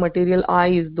with your material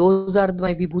eyes. Those are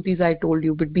my vibhutis I told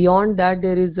you. But beyond that,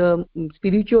 there is a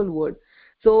spiritual world.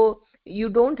 So you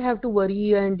don't have to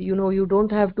worry, and you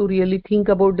don't have to really think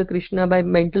about the Krishna by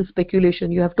mental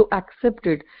speculation. You have to accept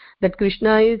it, that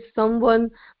Krishna is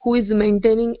someone who is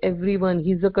maintaining everyone.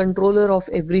 He's a controller of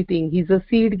everything. He's a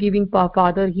seed giving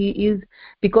father. He is,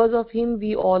 because of him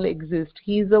we all exist.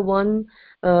 He's the one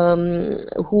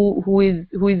who is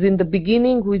in the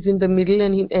beginning, who is in the middle,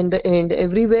 and the end.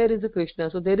 Everywhere is a Krishna.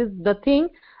 So there is nothing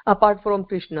apart from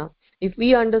Krishna. If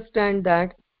we understand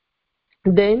that,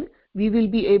 then we will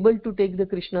be able to take the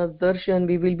Krishna's darshan,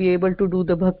 we will be able to do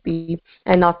the bhakti.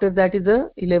 And after that is the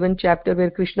 11th chapter,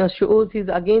 where Krishna shows his,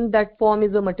 again, that form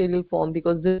is a material form,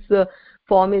 because this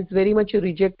form is very much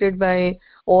rejected by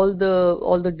all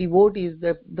the devotees.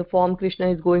 The form Krishna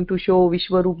is going to show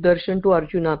Vishwarup darshan to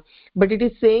Arjuna. But it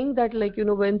is saying that, like,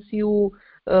 once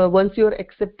your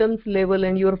acceptance level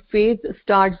and your faith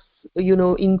starts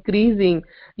increasing,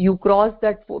 you cross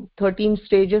that 13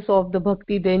 stages of the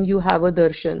bhakti, then you have a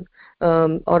darshan.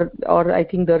 Or I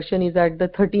think darshan is at the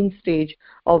 13th stage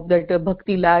of that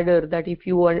bhakti ladder. That if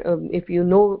you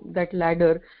know that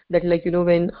ladder, that, like,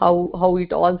 when how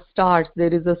it all starts,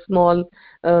 there is a small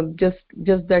just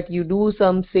that you do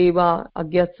some seva,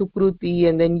 agya sukruti,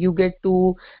 and then you get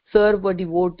to serve a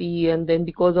devotee, and then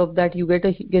because of that you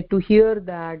get to hear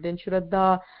that. Then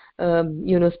shraddha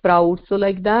sprouts. So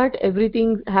like that,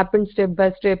 everything happens step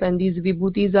by step, and these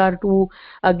vibhutis are to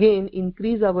again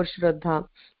increase our shraddha.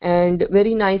 And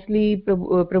very nicely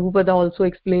Prabhupada also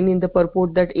explained in the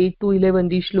purport that 8 to 11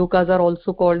 these shlokas are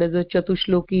also called as a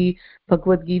Chatushloki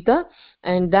Bhagavad Gita,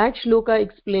 and that shloka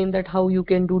explained that how you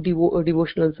can do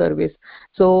devotional service.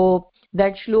 So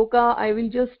that shloka, I will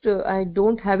just I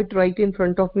don't have it right in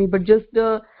front of me, but just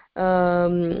the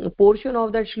portion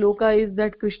of that shloka is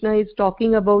that Krishna is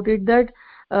talking about it, that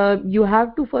you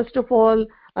have to first of all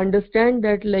understand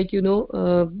that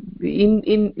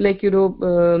in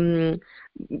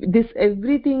this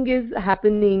everything is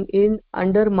happening in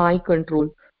under my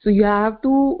control. So you have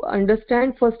to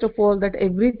understand first of all that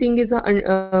everything is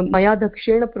maya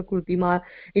dakshena prakriti.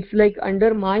 It's like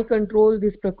under my control,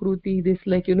 this prakriti, this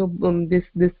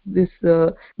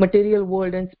material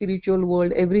world and spiritual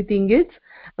world, everything is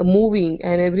moving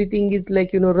and everything is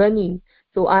running.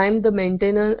 So I am the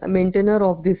maintainer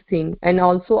of this thing, and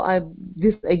also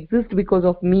this exists because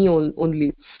of me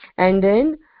only. And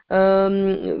then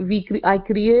I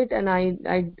create, and I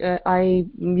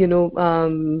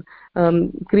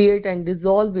create and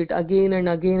dissolve it again and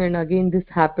again and again. This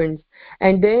happens.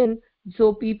 And then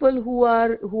so people who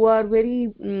are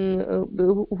very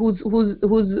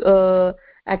whose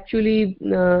actually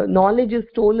knowledge is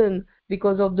stolen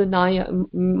because of the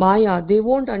maya, they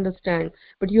won't understand.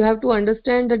 But you have to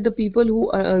understand that the people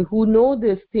who know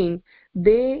this thing,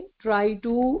 they try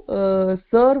to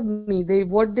serve me.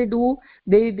 What they do,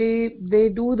 they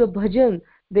do the bhajan.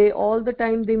 They all the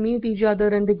time they meet each other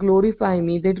and they glorify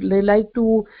me. They like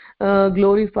to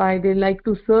glorify, they like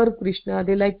to serve Krishna,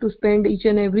 they like to spend each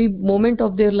and every moment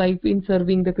of their life in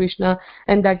serving the Krishna,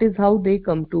 and that is how they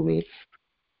come to me.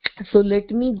 So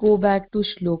let me go back to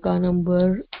shloka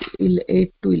number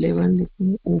 8 to 11. Let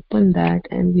me open that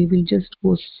and we will just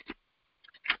go,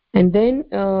 and then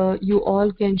you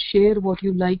all can share what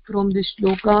you like from this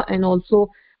shloka and also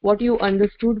what you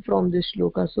understood from this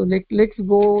shloka. So let's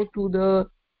go to the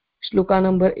shloka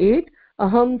number 8.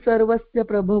 Aham sarvasya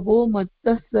prabhavo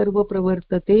mattah sarva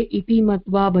pravartate iti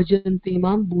matva bhajante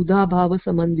mam buddha bhava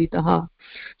samanditaha.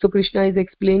 So Krishna is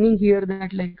explaining here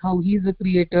that like how he is the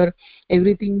creator,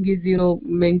 everything is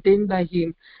maintained by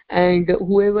him, and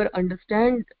whoever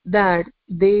understands that,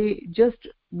 they just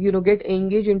get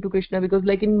engaged into Krishna. Because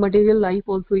like in material life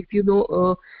also, if you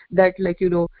know that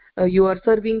you are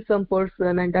serving some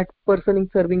person and that person is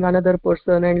serving another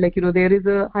person, and there is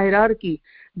a hierarchy,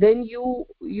 then you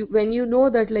when you know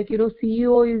that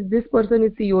CEO is, this person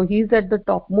is CEO, he is at the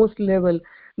topmost level,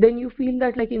 then you feel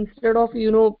that instead of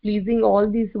pleasing all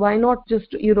these, why not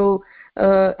just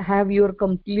have your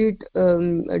complete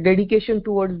dedication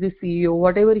towards the CEO,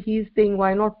 whatever he is saying,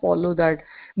 why not follow that?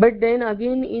 But then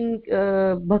again in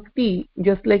bhakti,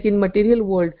 just like in material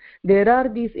world, there are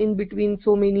these in between,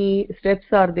 so many steps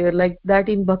are there. Like that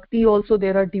in bhakti also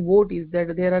there are devotees,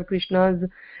 that there are Krishna's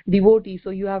devotees.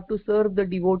 So you have to serve the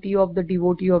devotee of the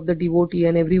devotee of the devotee,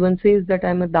 and everyone says that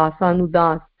I'm a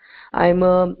dasanudas, I'm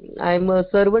a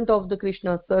servant of the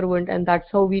Krishna servant, and that's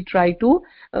how we try to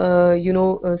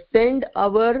send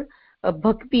our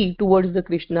bhakti towards the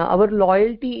Krishna. Our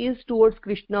loyalty is towards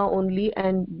Krishna only,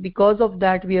 and because of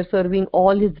that we are serving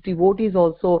all his devotees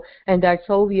also, and that's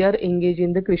how we are engaged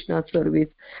in the Krishna service.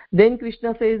 Then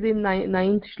Krishna says in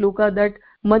 9th shloka that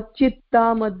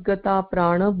Macchitta madgata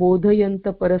prana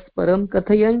bodhayanta parasparam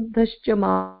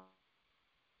kathayantascha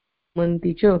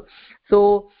manticha.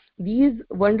 So these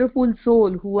wonderful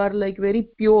soul who are like very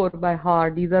pure by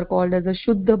heart, these are called as a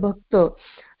Shuddha Bhakta.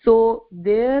 So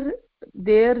their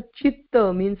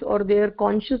chitta means, or their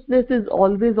consciousness is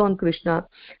always on Krishna.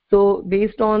 So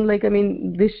based on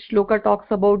this shloka talks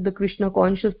about the Krishna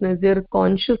consciousness, their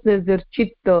consciousness, their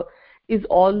chitta is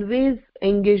always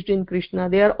engaged in Krishna.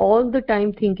 They are all the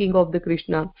time thinking of the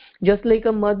Krishna. Just like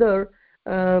a mother,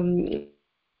 the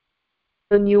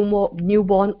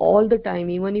newborn all the time,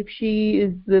 even if she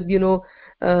is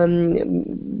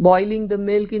boiling the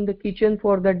milk in the kitchen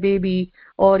for that baby,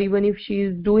 or even if she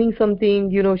is doing something,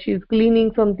 she's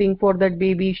cleaning something for that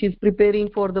baby, she's preparing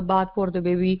for the bath for the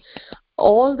baby,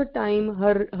 all the time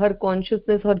her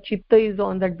consciousness, her chitta is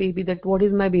on that baby, that what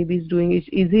is my baby is doing, is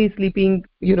he sleeping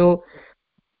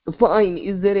fine,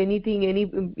 is there anything,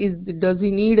 does he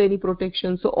need any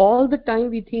protection? So all the time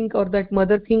we think, or that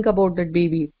mother think about that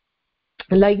baby.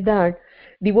 Like that,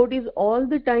 devotees all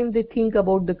the time they think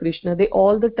about the Krishna. They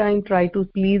all the time try to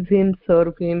please him,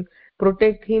 serve him,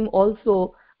 protect him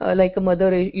also, like a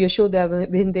mother Yashoda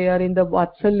when they are in the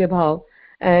Vatsalya Bhav.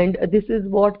 And this is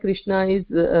what Krishna is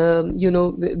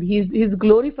he's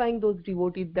glorifying those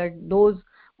devotees, that those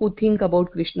who think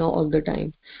about Krishna all the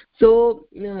time. So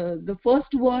the first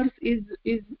verse is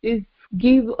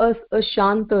give us a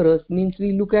shantaras, means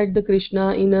we look at the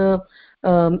Krishna in a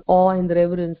awe and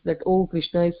reverence that, oh,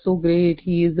 Krishna is so great,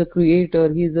 he is the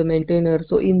creator, he is the maintainer.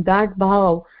 So in that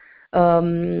bhav,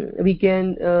 we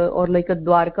can or like a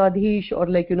Dwarkadhish, or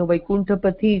like,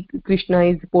 Vaikuntapati, Krishna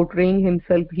is portraying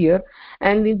himself here,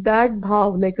 and in that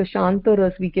bhav, like a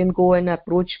shantaras, we can go and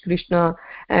approach Krishna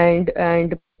and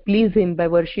please him by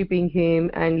worshipping him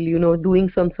and doing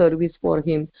some service for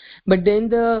him. But then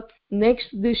the next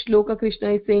this shloka,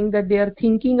 Krishna is saying that they are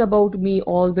thinking about me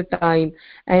all the time,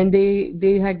 and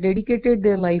they had dedicated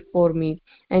their life for me,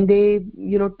 and they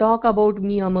talk about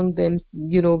me among them.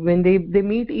 When they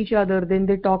meet each other, then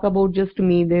they talk about just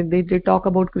me. They talk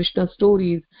about Krishna's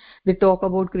stories, they talk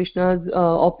about Krishna's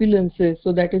opulences.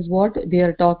 So that is what they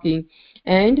are talking,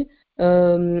 and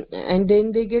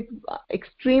then they get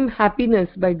extreme happiness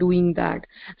by doing that.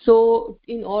 So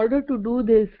in order to do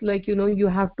this, like you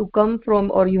have to come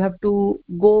from, or you have to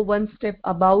go one step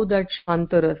above that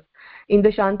shantaras. In the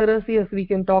shantaras, yes, we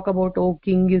can talk about, oh,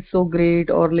 king is so great,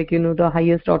 or like the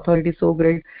highest authority is so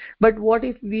great. But what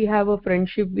if we have a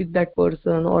friendship with that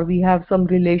person, or we have some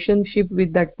relationship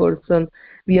with that person?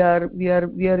 We are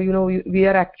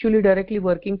actually directly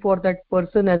working for that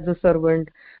person as a servant,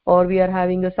 or we are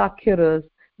having a sakhyaras,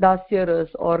 dasyaras,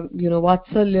 or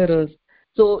vatsalyaras.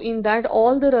 So in that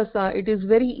all the rasa, it is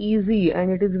very easy and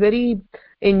it is very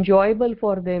enjoyable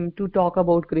for them to talk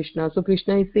about Krishna. So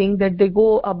Krishna is saying that they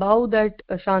go above that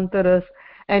shantaras,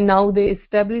 and now they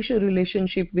establish a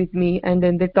relationship with me, and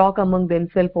then they talk among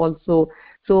themselves also.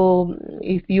 So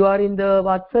if you are in the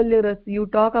vatsalya ras, you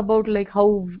talk about like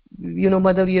how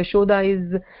Mother Yashoda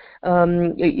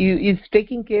is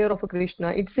taking care of Krishna.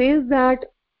 It says that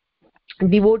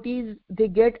devotees, they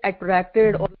get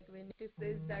attracted, or when it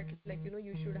says that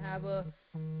you should have a,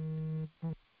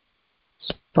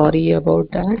 sorry about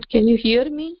that, can you hear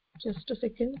me? Just a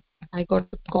second, I got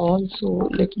a call, so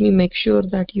let me make sure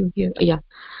that you hear. Yeah.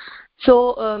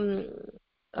 So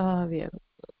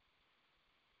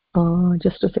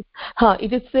just a sec.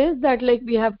 It says that like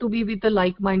we have to be with the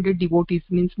like-minded devotees,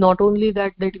 means not only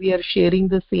that we are sharing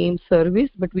the same service,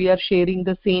 but we are sharing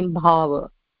the same bhava.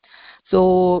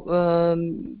 So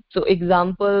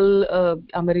example,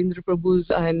 Amarendra Prabhu's,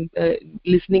 I'm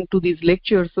listening to these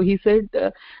lectures, so he said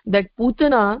that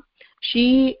Putana,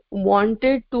 she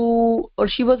wanted to, or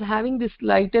she was having this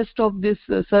lightest of this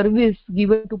service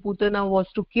given to Putana was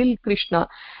to kill Krishna,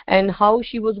 and how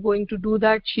she was going to do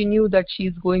that, she knew that she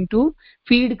is going to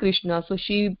feed Krishna. So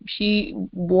she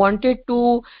wanted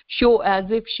to show as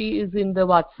if she is in the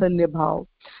Vatsalya bhav.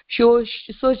 So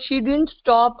she didn't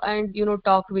stop and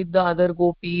talk with the other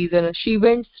gopis, and she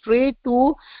went straight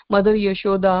to Mother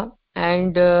Yashoda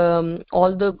and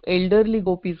all the elderly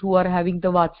gopis who are having the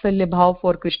Vatsalya bhav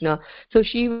for Krishna. So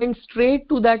she went straight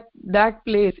to that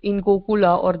place in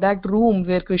Gokula, or that room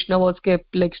where Krishna was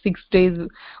kept, like 6 days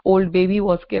old baby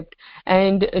was kept,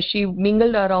 and she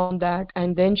mingled around that,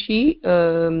 and then she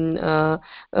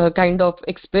kind of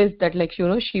expressed that, like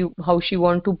how she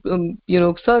want to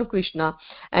serve Krishna.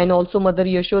 And also Mother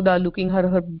Yashoda, looking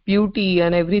her beauty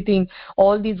and everything,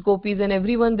 all these gopis and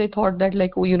everyone, they thought that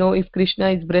like, if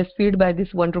Krishna is breastfed by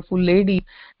this wonderful lady,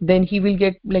 then he will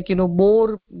get like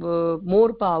more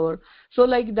power. So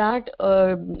like that,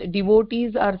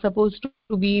 devotees are supposed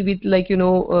to be with like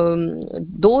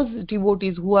those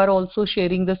devotees who are also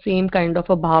sharing the same kind of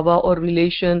a bhava or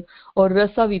relation or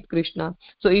rasa with Krishna.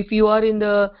 So if you are in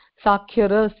the Sakhya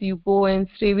ras, you go and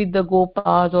stay with the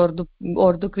gopas or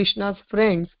the Krishna's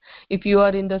friends. If you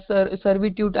are in the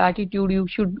servitude attitude, you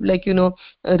should like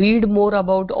read more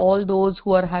about all those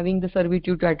who are having the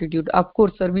servitude attitude. Of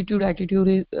course, servitude attitude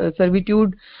is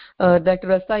that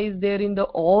rasa is there in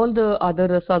all the other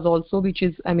rasas also, which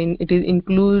is, I mean, it is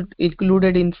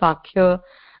included in Sakhya,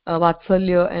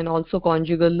 Vatsalya, and also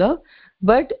conjugal love.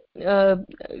 But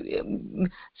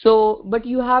but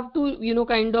you have to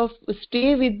kind of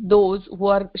stay with those who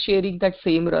are sharing that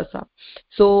same rasa.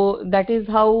 So that is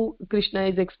how Krishna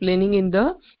is explaining in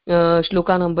the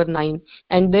shloka number 9.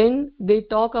 And then they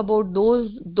talk about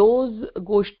those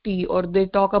goshti, or they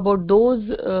talk about those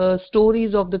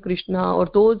stories of the Krishna, or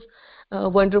those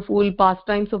wonderful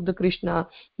pastimes of the Krishna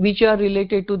which are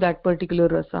related to that particular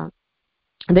rasa.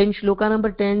 Then shloka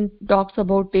number 10 talks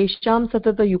about tesham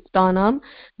satata yuktanam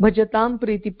bhajatam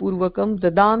priti purvakam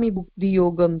dadami bhukti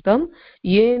yogam tam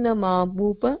yena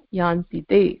mamupa yanti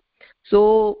te.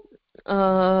 So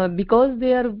because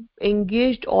they are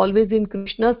engaged always in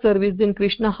Krishna's service, then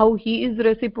Krishna, how he is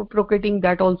reciprocating,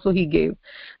 that also he gave.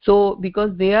 So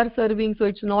because they are serving, so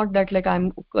it's not that like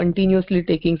I'm continuously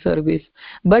taking service,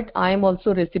 but I am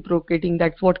also reciprocating.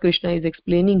 That's what Krishna is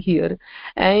explaining here.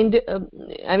 And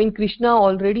I mean, Krishna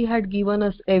already had given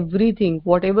us everything.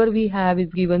 Whatever we have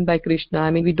is given by Krishna.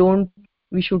 I mean,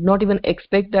 we should not even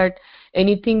expect that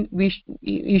anything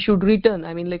you should return.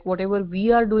 I mean, like whatever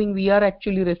we are doing, we are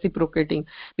actually reciprocating,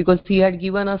 because he had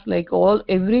given us like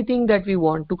everything that we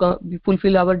want to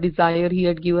fulfill our desire. He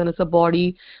had given us a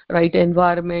body, right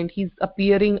environment. He's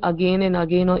appearing again and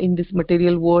again in this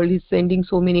material world. He's sending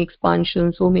so many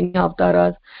expansions, so many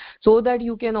avtaras, so that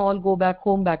you can all go back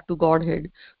home, back to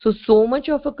Godhead. So much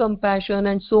of a compassion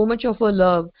and so much of a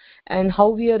love. And how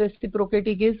we are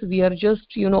reciprocating is, we are just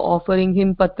offering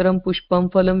him patram pushpam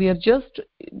phalam. We are just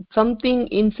something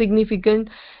insignificant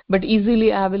but easily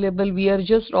available. We are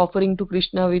just offering to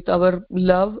Krishna with our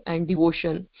love and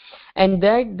devotion, and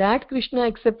that Krishna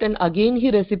accept, and again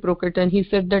he reciprocate, and he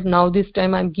said that now this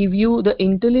time I give you the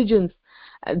intelligence,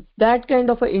 that kind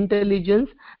of a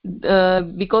intelligence.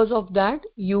 Because of that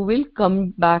you will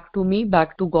come back to me,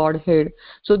 back to Godhead.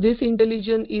 So this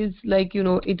intelligence is like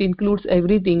it includes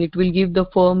everything. It will give the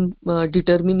firm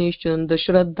determination, the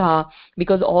shraddha,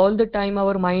 because all the time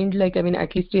our mind, like I mean,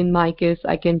 at least in my case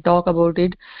I can talk about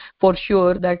it for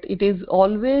sure, that it is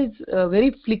always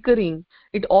very flickering.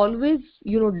 It always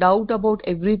doubt about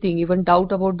everything, even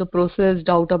doubt about the process,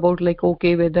 doubt about like,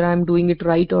 okay, whether I'm doing it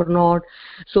right or not.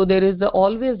 So there is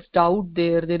always doubt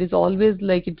there. There is always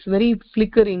like, it's very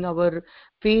flickering. Our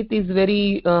faith is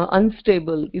very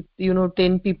unstable. If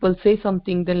 10 people say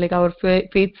something, then like our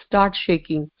faith starts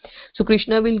shaking. So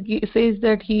Krishna will says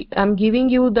that I'm giving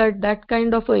you that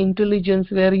kind of a intelligence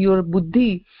where your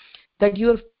buddhi, that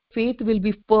your faith will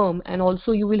be firm, and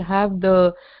also you will have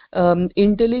the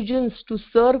intelligence to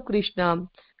serve Krishna.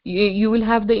 You will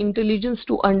have the intelligence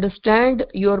to understand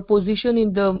your position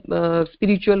in the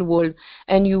spiritual world,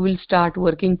 and you will start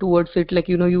working towards it. Like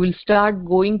you will start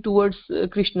going towards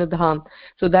Krishna Dham.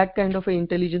 So that kind of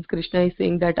intelligence Krishna is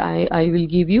saying that I will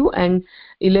give you. And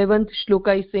 11th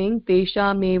shloka is saying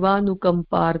tesha meva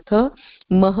nukampartha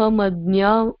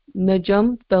mahamadnya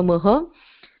najam tamah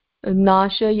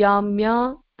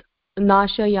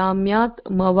नाशयाम्यात्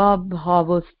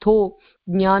मवाभावस्थो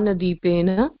ज्ञानदीपेन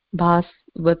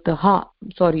भास्वतः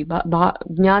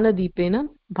ज्ञानदीपेन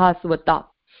भास्वता.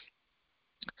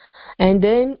 And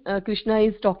then Krishna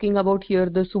is talking about here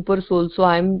the super soul. So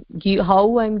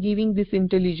how I'm giving this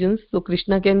intelligence. So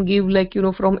Krishna can give like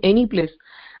from any place,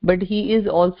 but he is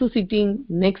also sitting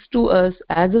next to us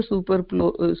as a super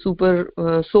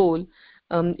soul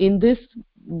in this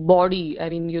body. I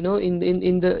mean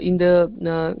in the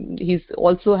he's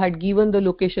also had given the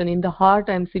location in the heart.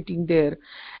 I'm sitting there,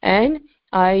 and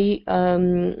I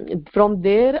from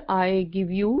there I give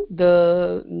you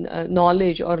the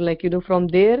knowledge, or like from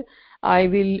there I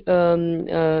will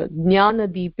jnana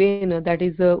deepena, that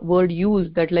is a word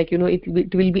used, that like it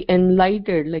will be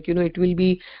enlightened, like it will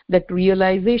be that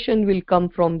realization will come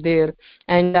from there,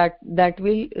 and that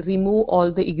will remove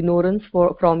all the ignorance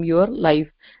from your life.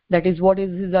 That is what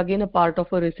is again a part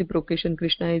of a reciprocation.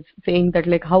 Krishna is saying that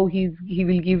like how he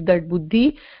will give that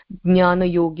buddhi jnana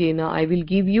yogena. I will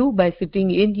give you by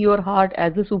sitting in your heart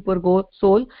as a super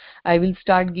soul. I will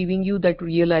start giving you that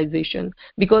realization,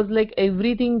 because like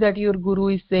everything that your guru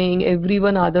is saying,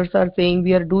 everyone others are saying,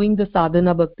 we are doing the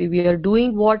sadhana bhakti, we are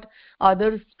doing what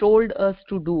others told us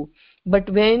to do. But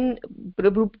when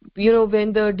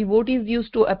when the devotees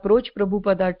used to approach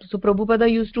Prabhupada, so Prabhupada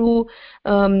used to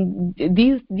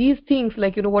these things,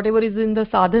 like whatever is in the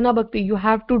sadhana bhakti you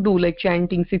have to do, like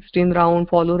chanting 16 round,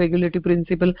 follow regulative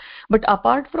principle. But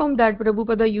apart from that,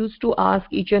 Prabhupada used to ask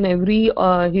each and every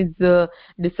his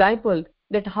disciple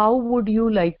that how would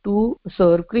you like to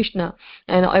serve Krishna.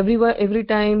 And every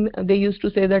time they used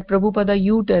to say that Prabhupada,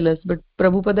 you tell us. But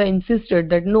Prabhupada insisted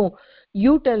that no,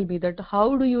 you tell me that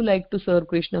how do you like to serve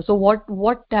Krishna. So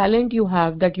what talent you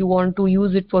have that you want to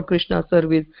use it for Krishna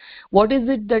service. What is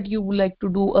it that you would like to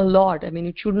do a lot. I mean,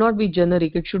 it should not be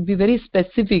generic, it should be very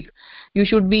specific. You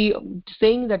should be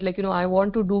saying that like I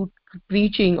want to do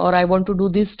preaching, or I want to do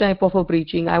this type of a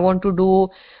preaching, I want to do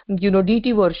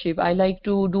deity worship, I like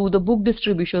to do the book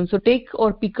distribution. So take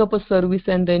or pick up a service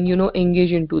and then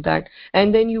engage into that,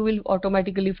 and then you will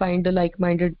automatically find the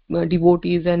like-minded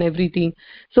devotees and everything.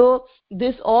 So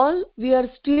this all we are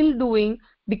still doing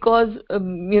because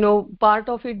part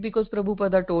of it because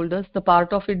Prabhupada told us, the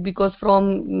part of it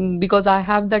because I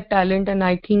have that talent and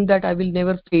I think that I will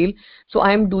never fail, so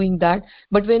I am doing that.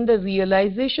 But when the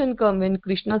realization comes, when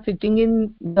Krishna sitting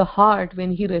in the heart,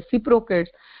 when he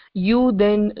reciprocates, you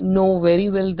then know very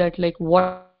well that like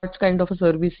what kind of a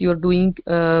service you are doing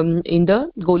in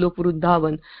the Golok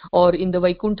Vrindavan or in the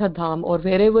Vaikuntha Dham or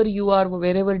wherever you are,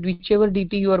 whichever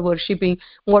deity you are worshipping,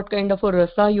 what kind of a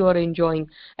rasa you are enjoying,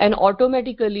 and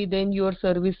automatically then your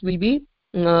service will be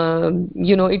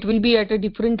it will be at a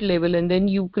different level, and then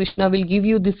Krishna will give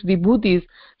you this vibhutis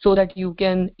so that you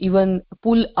can even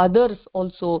pull others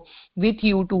also with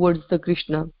you towards the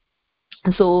Krishna.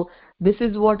 So this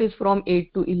is what is from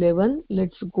 8 to 11.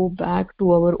 Let's go back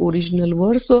to our original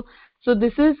verse. So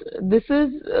this is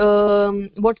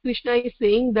what Krishna is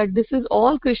saying, that this is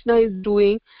all Krishna is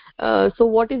doing. So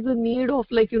what is the need of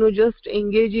just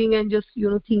engaging and just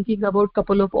thinking about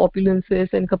couple of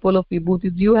opulences and couple of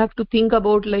vibhutis? You have to think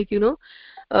about Krishna's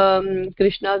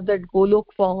that Golok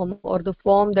form or the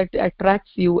form that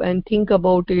attracts you, and think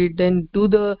about it, then do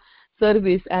the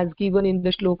service as given in the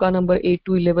shloka number 8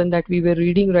 to 11 that we were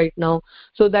reading right now.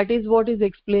 So that is what is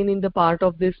explained in the part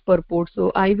of this purport.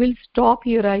 So I will stop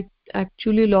here. I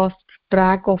actually lost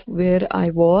track of where I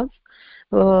was.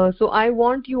 So I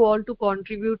want you all to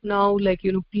contribute now,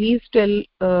 please tell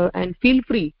and feel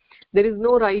free. There is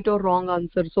no right or wrong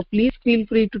answer, so please feel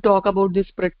free to talk about this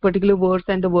particular verse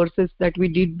and the verses that we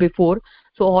did before.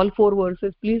 So all 4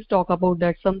 verses, please talk about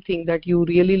that, something that you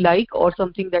really like or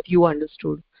something that you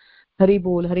understood. Hari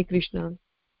Bol, Hare Krishna.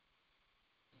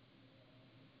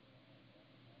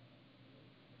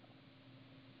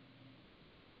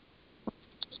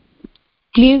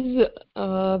 Please,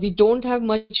 we don't have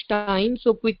much time,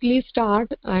 so quickly start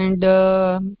and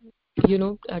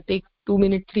take 2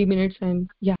 minutes, 3 minutes, and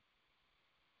yeah.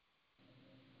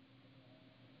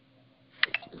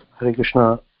 Hare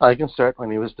Krishna. I can start. My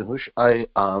name is Dhanush. I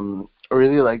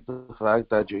really like the fact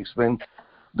that you explained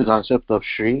the concept of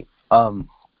Shri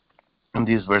in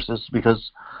these verses,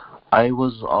 because I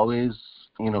was always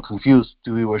confused.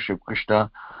 Do we worship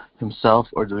Krishna himself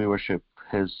or do we worship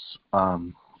his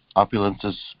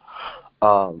opulences?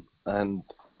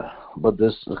 But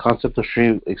the concept of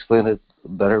Shri explained it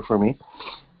better for me,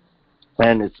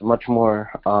 and it's much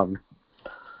more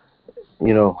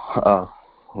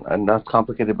and not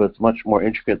complicated, but it's much more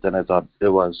intricate than I thought it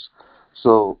was.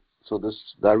 So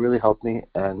that really helped me.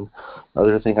 And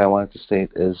another thing I wanted to state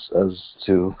is as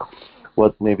to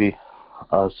what maybe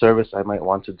service I might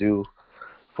want to do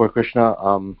for Krishna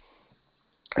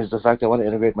is the fact I want to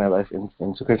integrate my life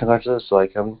into Krishna consciousness. So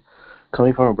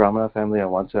coming from a Brahmana family, I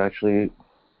want to actually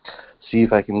see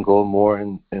if I can go more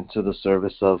into the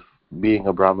service of being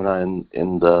a Brahmana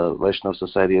in the Vaishnava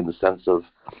society, in the sense of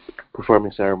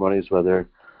performing ceremonies,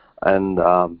 and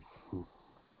at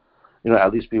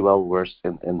least be well versed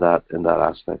in that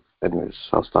aspect. Anyways,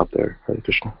 I'll stop there. Hare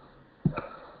Krishna.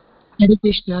 Hare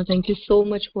Krishna. Thank you so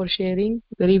much for sharing.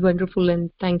 Very wonderful, and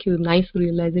thank you. Nice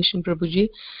realization, Prabhuji.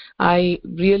 I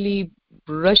really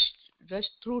rushed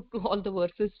through to all the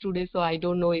verses today, so I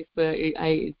don't know if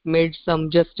I made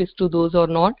some justice to those or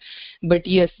not. But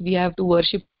yes, we have to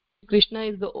worship Krishna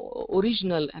is the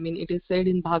original. I mean, it is said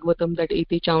in Bhagavatam that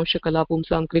ete chansha kala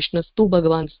pumsam Krishnastu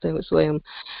Bhagavan swayam.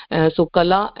 So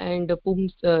kala and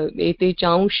ete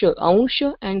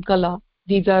chansha and kala,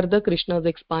 these are the Krishna's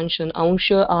expansion.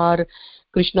 Ansha are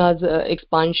Krishna's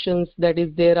expansions. That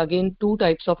is, there again 2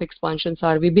 types of expansions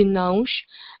are Vibhinnansh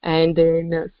and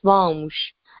then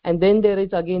Swamsh. And then there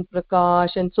is again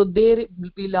Prakash, and so there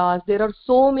Vilas. There are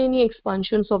so many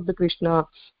expansions of the Krishna.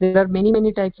 There are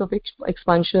many types of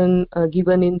expansion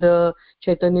given in the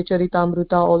Chaitanya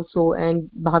Charitamrita also, and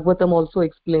Bhagavatam also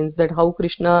explains that how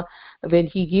Krishna, when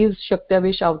he gives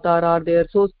Shaktavesh avatar, are there.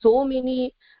 So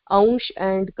many Ansh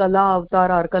and Kala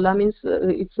avatar. Kala means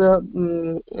it's a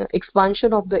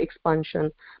expansion of the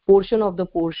expansion, portion of the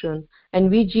portion, and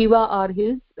we Jiva are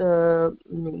his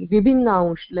Vibhinna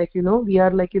Ansh. We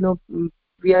are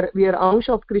we are Ansh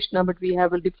of Krishna, but we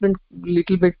have a different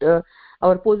little bit.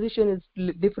 Our position is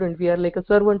different. We are like a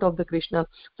servant of the Krishna.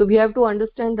 So we have to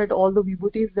understand that all the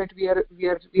vibhutis that we are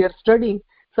studying,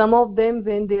 some of them,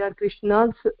 when they are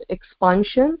Krishna's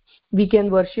expansion, we can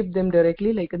worship them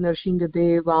directly, like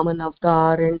Narsinghadev, Vaman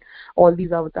avatar, and all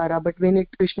these avatara. But when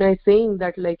Krishna is saying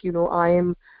that, I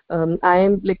am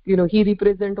he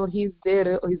represent, or he is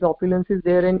there, his opulence is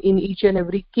there, and in each and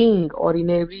every king or in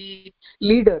every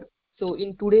leader. So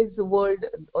in today's world,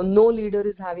 no leader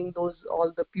is having those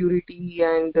all the purity,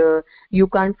 and you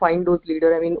can't find those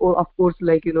leader. I mean, of course,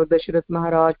 like Dasharath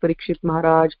Maharaj, Parikshit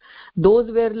Maharaj,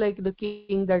 those were like the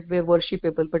king that were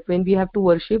worshipable. But when we have to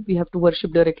worship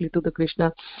directly to the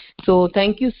Krishna. So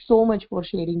thank you so much for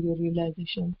sharing your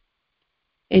realization.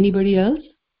 Anybody else?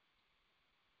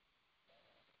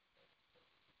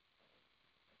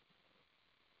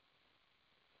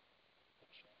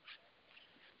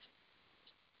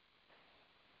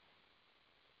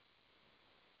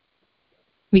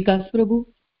 Vikas Prabhu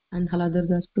and Haladar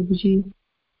Das Prabhuji.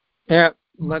 Yeah,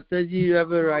 Mataji, you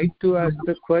have a right to ask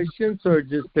the questions or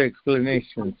just the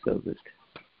explanations of it?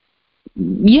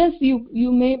 Yes,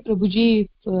 you may, Prabhuji,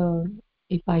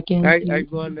 if I can. I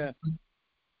gonna,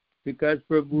 because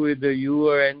Prabhu, either you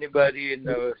or anybody in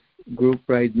our group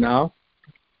right now.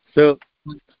 So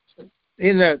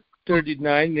in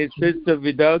 39 it says that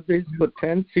without this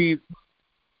potency,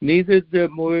 neither the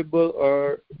movable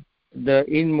or the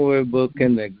immovable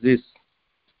can exist.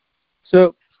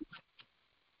 So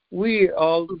we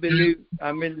all believe,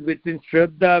 I mean, within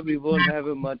Shraddha, we won't have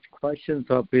much questions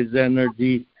of his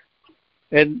energy.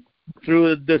 And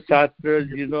through the Shastras,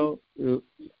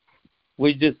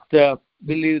 we just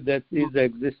believe that his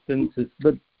existence is.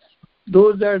 But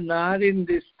those are not in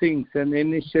these things. And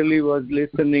initially was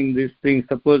listening these things.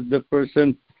 Suppose the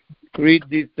person read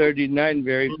these 39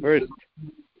 very first.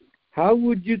 How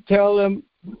would you tell them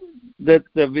that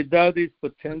without his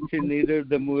potency, neither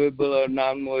the movable or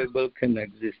non-movable can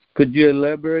exist? Could you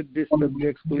elaborate this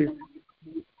subject, please?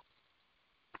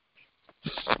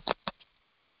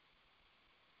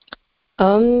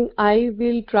 I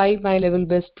will try my level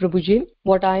best, Prabhuji.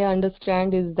 What I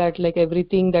understand is that like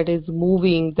everything that is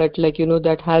moving, that like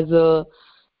that has a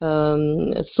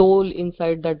soul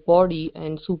inside that body,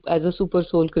 and as a super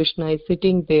soul, Krishna is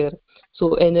sitting there.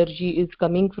 So energy is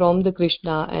coming from the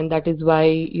Krishna, and that is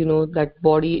why that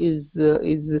body is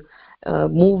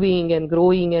moving and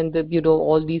growing, and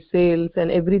all these cells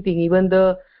and everything, even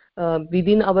the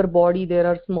within our body there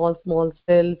are small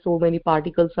cells, so many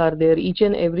particles are there. Each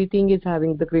and everything is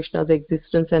having the Krishna's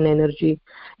existence and energy.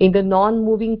 In the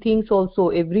non-moving things also,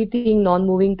 everything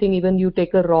non-moving thing, even you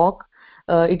take a rock,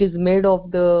 it is made of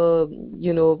the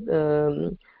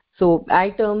so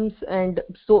atoms, and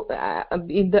so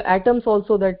in the atoms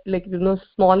also, that like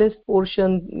smallest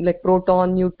portion like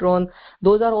proton, neutron,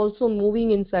 those are also moving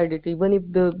inside it, even if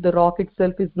the rock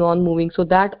itself is non-moving. So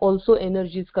that also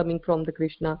energy is coming from the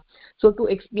Krishna. So to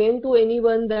explain to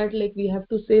anyone that like we have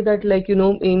to say that like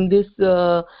in this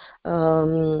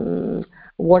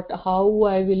how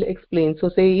I will explain. So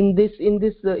say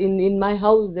in my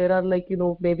house there are like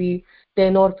maybe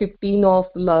 10 or 15 of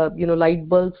light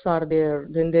bulbs are there.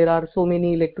 Then there are so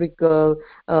many electric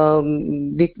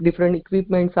different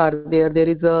equipments are there. There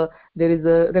is a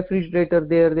refrigerator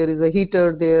there, there is a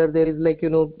heater there is like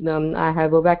I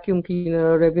have a vacuum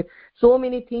cleaner. So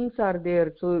many things are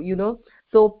there. So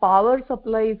so power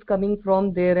supply is coming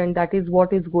from there, and that is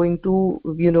what is going to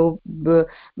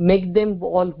make them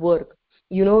all work.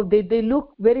 They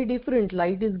look very different.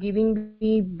 Light is giving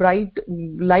me bright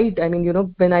light. I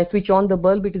mean when I switch on the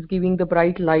bulb, it is giving the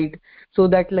bright light, so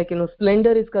that like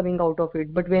splendor is coming out of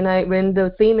it. But when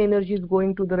the same energy is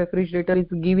going to the refrigerator,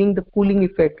 it's giving the cooling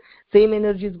effect. Same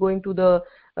energy is going to the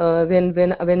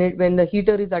when the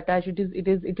heater is attached,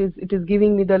 it is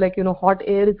giving me the like hot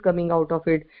air is coming out of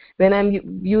it. When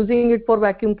I'm using it for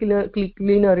vacuum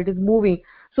cleaner, it is moving.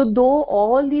 So though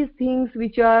all these things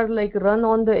which are like run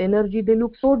on the energy, they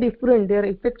look so different, their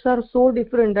effects are so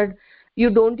different that you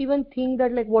don't even think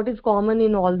that like what is common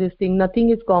in all these things. Nothing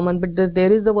is common, but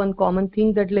there is the one common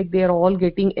thing, that like they are all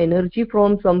getting energy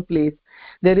from some place.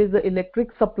 There is the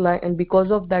electric supply, and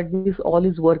because of that this all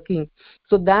is working.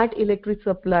 So that electric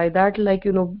supply, that like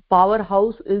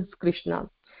powerhouse is Krishna,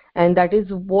 and that is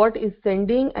what is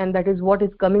sending, and that is what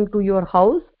is coming to your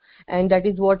house, and that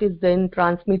is what is then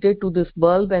transmitted to this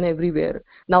bulb and everywhere.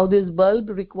 Now this bulb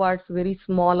requires very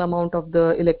small amount of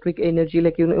the electric energy,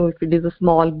 like if it is a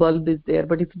small bulb is there,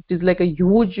 but if it is like a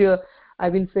huge I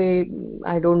will say,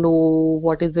 I don't know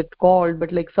what is it called,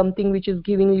 but like something which is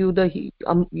giving you the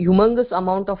humongous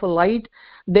amount of a light,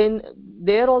 then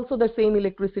there also the same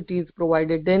electricity is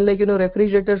provided. Then like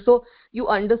refrigerator. So you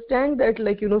understand that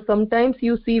like sometimes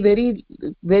you see very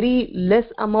very less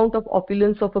amount of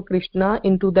opulence of a Krishna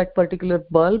into that particular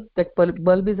bulb. That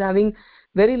bulb is having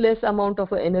very less amount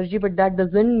of energy, but that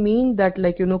doesn't mean that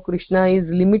like Krishna is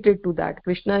limited to that.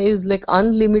 Krishna is like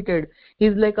unlimited.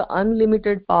 He's like an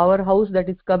unlimited powerhouse that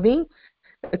is coming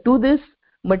to this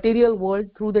material world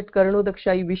through that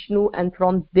Karanodakshayi Vishnu, and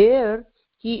from there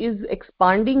he is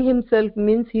expanding himself,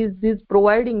 means he's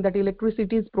providing that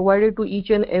electricity is provided to each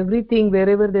and everything.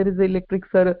 Wherever there is electric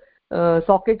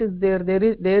socket is there,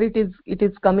 it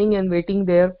is coming and waiting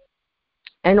there.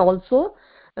 And also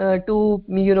to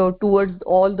towards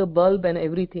all the bulb and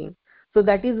everything. So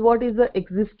that is what is the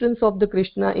existence of the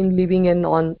Krishna in living and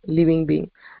non-living being.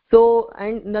 So,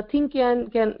 and nothing can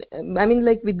I mean,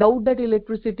 like, without that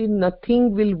electricity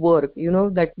nothing will work,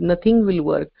 that nothing will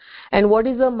work. And what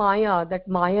is a Maya? That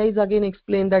Maya is again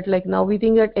explained that, like, now we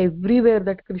think that everywhere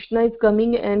that Krishna is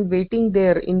coming and waiting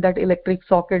there in that electric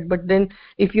socket, but then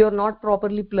if you are not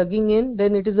properly plugging in,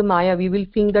 then it is a Maya. We will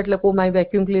think that, like, oh, my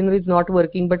vacuum cleaner is not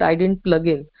working, but I didn't plug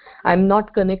in, I'm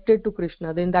not connected to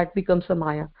Krishna, then that becomes a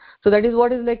Maya. So that is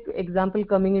what is, like, example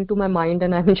coming into my mind,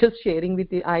 and I'm just sharing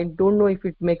with you. I don't know if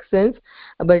it makes sense,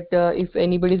 but if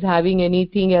anybody is having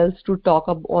anything else to talk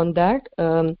on that,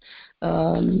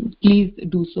 please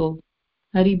do so.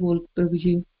 Hari Bol,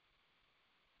 Prabhuji.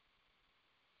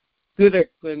 Good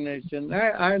explanation.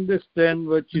 I understand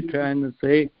what you're trying to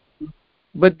say,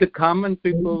 but the common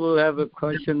people will have a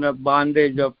question of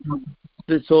bondage of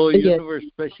this whole universe,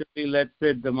 especially, let's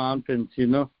say, the mountains,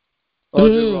 or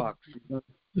the rocks,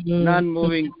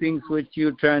 non-moving things which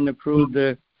you're trying to prove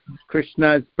the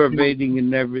Krishna is pervading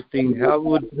in everything. How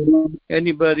would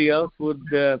anybody else would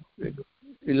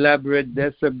elaborate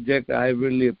that subject? I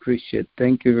really appreciate.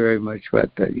 Thank you very much,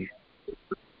 Vataji.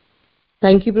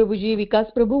 Thank you, Prabhuji.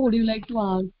 Vikas Prabhu, would you like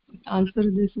to answer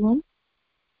this one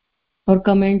or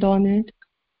comment on it?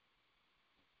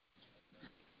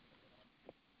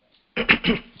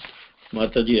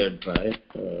 Mataji, I'll try.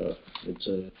 It's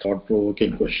a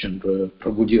thought-provoking question.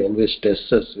 Prabhuji always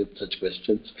tests us with such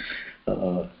questions.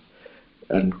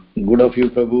 And good of you,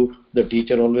 Prabhu. The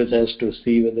teacher always has to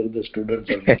see whether the students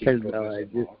are making progress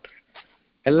or not.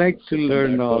 I like to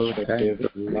learn all the time.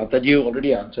 Mataji, you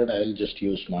already answered. I'll just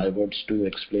use my words to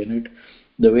explain it.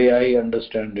 The way I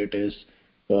understand it is,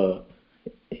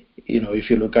 if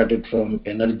you look at it from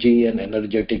energy and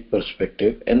energetic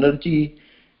perspective, energy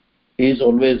is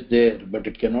always there, but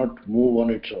it cannot move on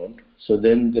its own. So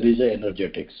then there is a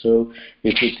energetic. So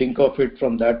if you think of it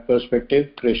from that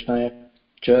perspective, Krishna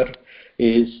Char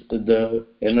is the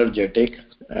energetic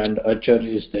and Achar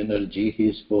is the energy. He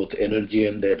is both energy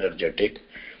and the energetic.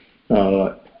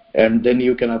 And then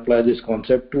you can apply this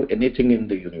concept to anything in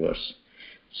the universe.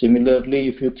 Similarly,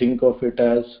 if you think of it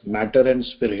as matter and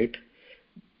spirit,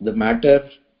 the matter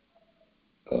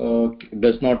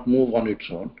does not move on its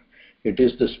own. It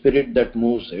is the spirit that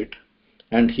moves it,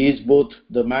 and he is both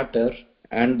the matter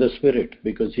and the spirit,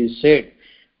 because he said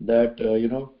that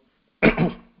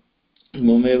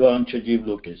Mameva Ancha Jeev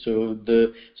Loke. So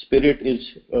the spirit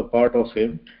is a part of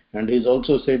him, and he's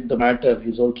also said the matter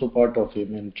is also part of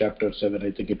him in chapter 7, I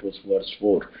think it was verse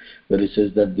 4, where he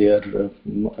says that they are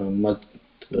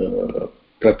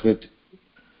Prakriti.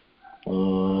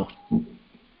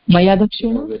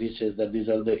 Where he says that these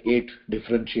are the 8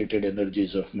 differentiated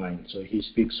energies of mind. So he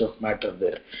speaks of matter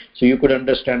there. So you could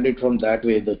understand it from that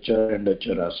way, the Char and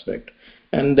Achar aspect.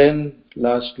 And then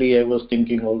lastly, I was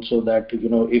thinking also that,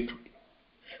 if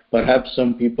perhaps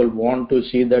some people want to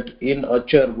see that in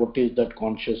Achar, what is that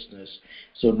consciousness?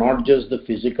 So not just the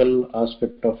physical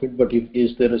aspect of it, but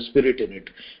is there a spirit in it?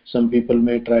 Some people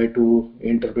may try to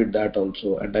interpret that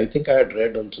also. And I think I had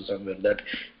read also somewhere that,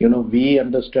 we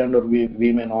understand or we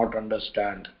may not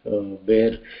understand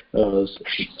where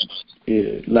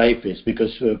life is.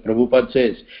 Because Prabhupada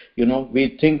says,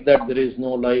 we think that there is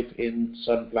no life in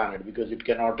sun planet because it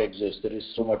cannot exist. There is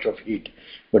so much of heat.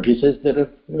 But he says there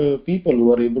are people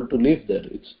who are able to live there.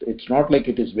 It's not like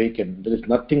it is vacant. There is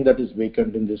nothing that is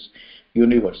vacant in this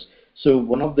universe. So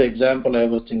one of the example I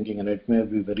was thinking, and it may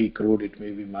be very crude, it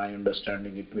may be my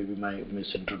understanding, it may be my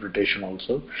misinterpretation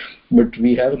also, but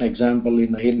we have an example in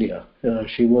Ahilya.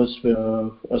 She was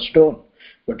a stone,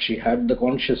 but she had the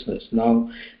consciousness. Now,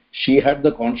 she had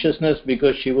the consciousness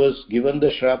because she was given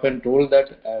the shrap and told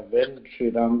that when Sri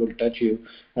Ram will touch you,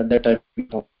 at that time you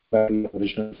come back to your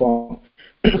original form.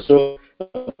 So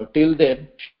till then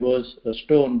she was a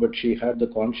stone, but she had the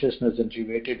consciousness and she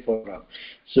waited for Ram.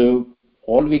 So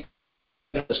all we can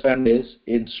understand is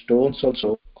in stones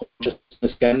also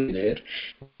consciousness can be there.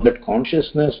 That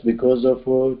consciousness, because of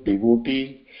a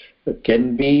devotee,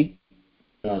 can be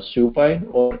supine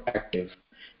or active.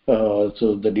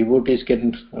 So the devotees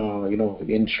can,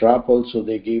 in Shrap also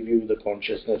they give you the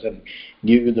consciousness and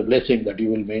give you the blessing that you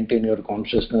will maintain your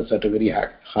consciousness at a very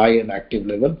high and active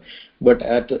level. But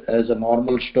as a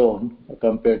normal stone,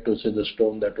 compared to, say, the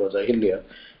stone that was Ahilya,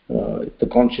 the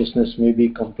consciousness may be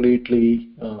completely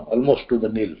almost to the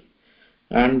nil.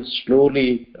 and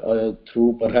slowly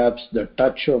through perhaps the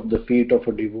touch of the feet of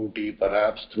a devotee,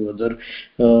 perhaps through other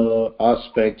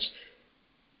aspects,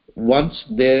 once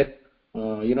there,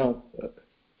 you know,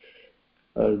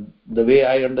 the way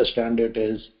I understand it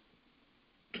is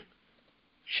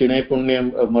Shine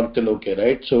Punyam Martaloke,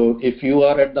 right? So if you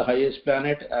are at the highest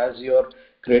planet, as your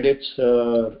credits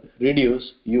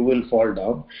reduce, you will fall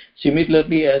down.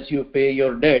 Similarly, as you pay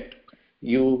your debt,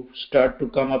 you start to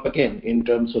come up again in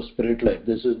terms of spirit life.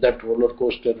 This is that roller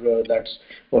coaster that's,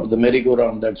 or the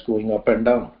merry-go-round that's going up and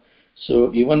down.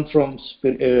 So even from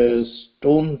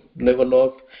stone level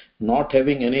of not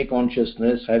having any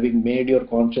consciousness, having made your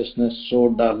consciousness so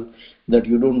dull that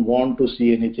you don't want to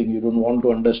see anything, you don't want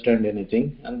to understand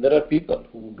anything. And there are people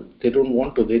who do. They don't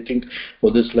want to. They think, oh,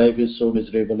 this life is so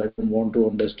miserable, I don't want to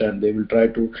understand. They will try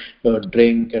to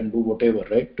drink and do whatever,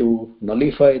 right, to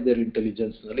nullify their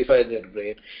intelligence, nullify their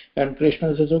brain. And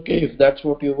Krishna says, okay, if that's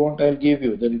what you want, I'll give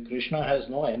you. Then Krishna has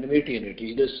no enmity in it.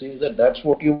 He just says that that's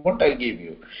what you want, I'll give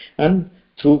you. And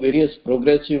through various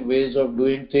progressive ways of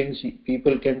doing things,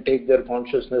 people can take their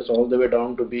consciousness all the way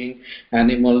down to being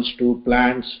animals, to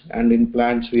plants. And in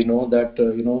plants we know that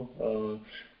the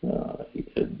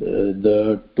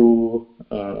two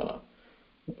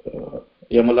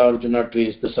Yamalarjuna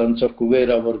trees, the sons of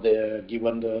Kuvera, were there,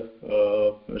 given the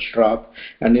shrap.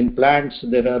 And in plants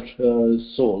there are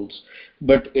souls,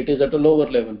 but it is at a lower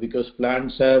level, because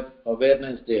plants have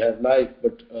awareness, they have life,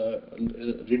 but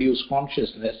reduced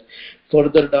consciousness.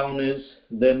 Further down is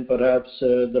then perhaps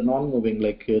the non-moving,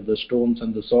 like the stones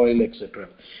and the soil, etc.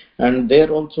 And there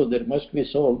also there must be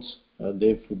souls.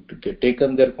 They've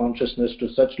taken their consciousness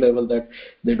to such level that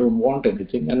they don't want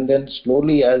anything, and then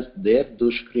slowly, as their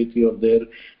dushkriti or their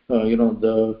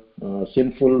the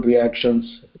sinful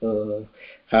reactions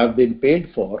have been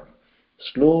paid for,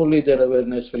 slowly their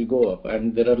awareness will go up.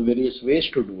 And there are various ways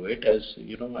to do it, as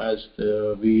you know, as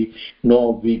we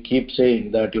know, we keep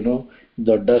saying that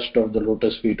the dust of the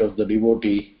lotus feet of the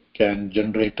devotee can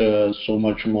generate so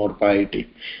much more piety.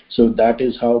 So that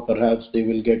is how perhaps they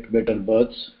will get better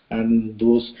births, and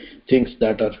those things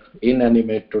that are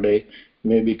inanimate today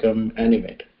may become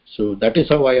animate. So that is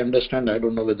how I understand. I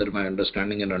don't know whether my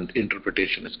understanding and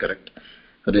interpretation is correct.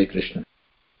 Hare Krishna.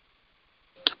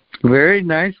 Very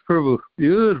nice, Prabhu.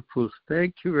 Beautiful.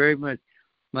 Thank you very much.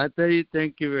 Mataji,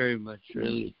 thank you very much.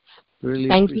 Really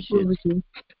Thank you, appreciate it. Prabhuji.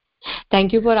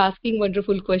 Thank you for asking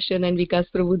wonderful question, and Vikas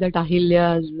Prabhu, that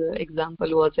Ahilya's example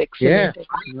was excellent.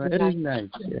 Yeah, very nice.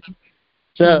 Yeah.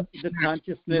 So the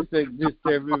consciousness exists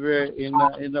everywhere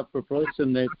in a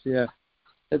proportionate. Yeah,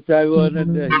 that's I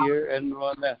wanted to hear, and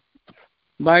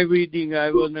my reading. I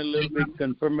want a little bit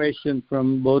confirmation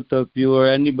from both of you or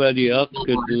anybody else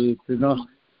could do it.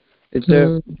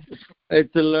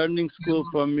 It's a learning school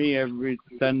for me every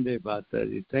Sunday,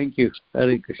 Bhataji. Thank you.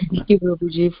 Hare Krishna. Thank you,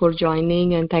 Prabhuji, for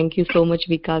joining, and thank you so much,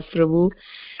 Vikas Prabhu.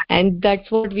 And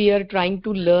that's what we are trying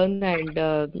to learn and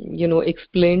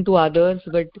explain to others.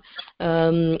 But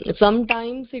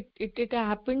sometimes it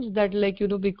happens that,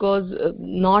 because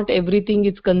not everything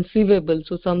is conceivable.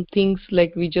 So some things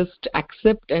we just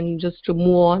accept and just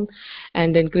move on,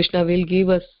 and then Krishna will give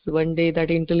us one day that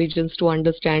intelligence to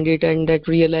understand it, and that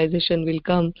realization will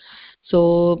come.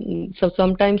 So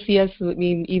sometimes, yes,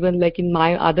 even in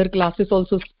my other classes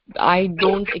also, I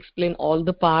don't explain all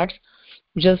the parts,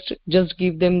 just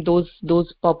give them those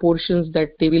proportions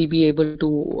that they will be able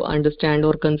to understand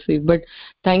or conceive. But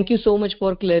thank you so much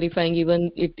for clarifying.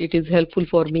 Even it is helpful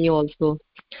for me also.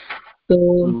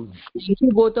 So thank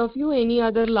you, both of you. Any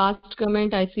other last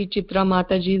comment? I see Chitra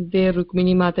Mataji is there,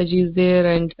 Rukmini Mataji is there,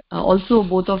 and also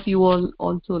both of you all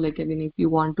also, if you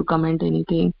want to comment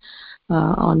anything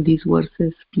on these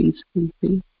verses, please feel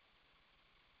free.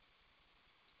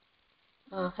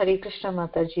 Hare Krishna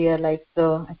Mataji, I like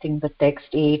I think the text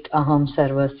 8, Aham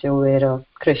Sarvasya, where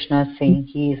Krishna is saying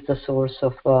he is the source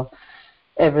of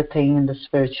everything in the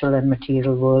spiritual and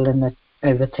material world, and that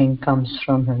everything comes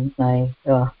from him. I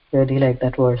really like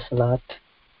that verse a lot.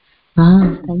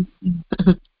 Thank you.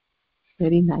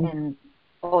 Very nice. And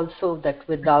also that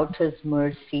without his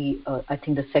mercy, I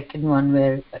think the second one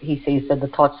where he says that the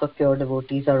thoughts of pure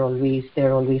devotees they're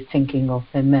always thinking of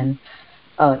him and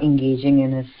engaging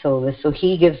in his service. So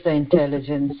he gives the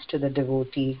intelligence to the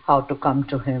devotee how to come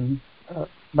to him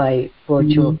by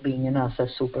virtue of being in us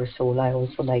as super soul. I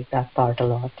also like that part a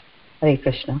lot. Hare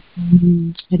Krishna.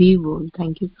 Hari Bol.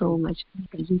 Thank you so much.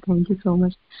 Thank you so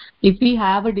much. If we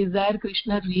have a desire,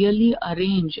 Krishna really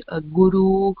arrange a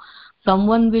guru.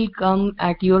 Someone will come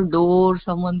at your door.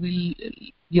 Someone will,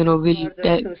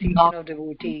 The association of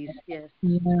devotees. Yes.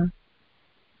 Yeah.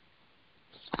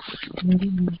 Very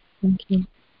nice. Thank you.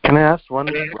 Can I ask one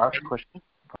last question?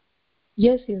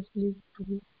 Yes, please.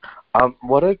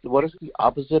 What is the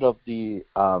opposite of the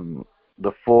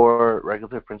 4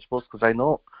 regulative principles? Because I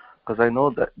know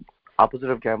that opposite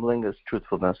of gambling is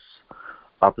truthfulness.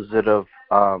 Opposite of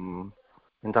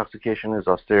intoxication is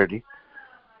austerity.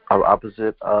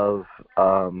 Opposite of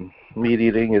meat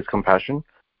eating is compassion.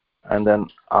 And then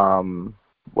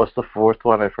what's the 4th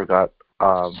one? I forgot.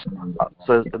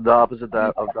 So the opposite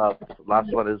of the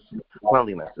last one is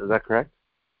cleanliness. Is that correct?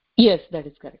 Yes, that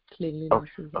is correct. Cleanliness.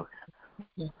 Okay.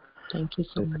 Yeah. Thank you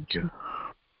so much. You.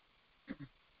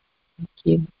 Thank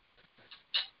you.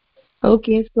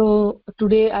 Okay, so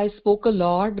today I spoke a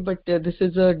lot, but this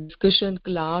is a discussion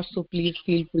class, so please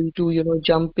feel free to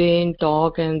jump in,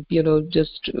 talk, and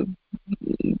just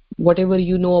whatever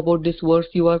you know about this verse,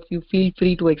 you feel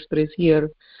free to express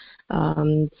here.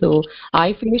 So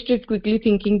I finished it quickly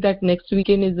thinking that next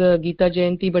weekend is a Gita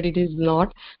Jayanti, but it is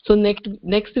not. So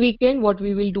next weekend what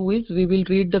we will do is we will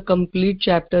read the complete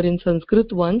chapter in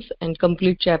Sanskrit once and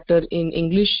complete chapter in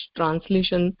English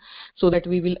translation, so that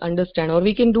we will understand, or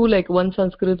we can do like one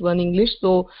Sanskrit, one English.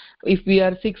 So if we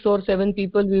are 6 or 7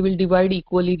 people, we will divide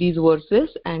equally these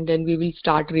verses and then we will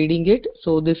start reading it.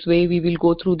 So this way we will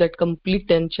go through that complete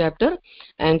 10th chapter,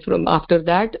 and from after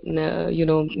that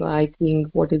I think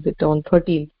what is it, on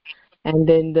 13th, and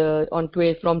then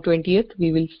from 20th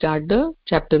we will start the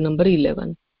chapter number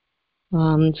 11.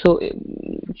 So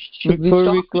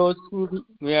before we close,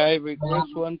 may I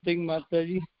request one thing,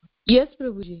 Mataji? Yes,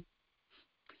 Prabhuji.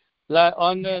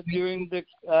 During the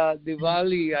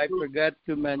Diwali, I forgot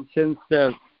to mention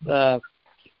that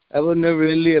I want to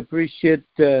really appreciate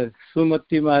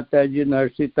Sumati Mataji and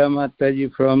Harshita Mataji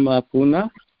from Pune.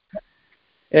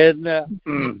 And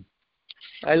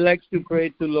I like to pray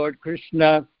to Lord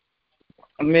Krishna.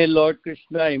 May Lord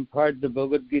Krishna impart the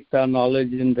Bhagavad Gita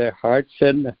knowledge in their hearts.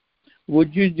 And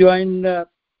would you join to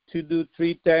do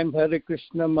 3 times Hare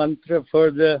Krishna mantra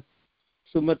for the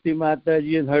Sumati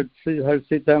Mataji and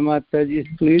Harshita Mataji,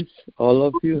 please, all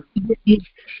of you?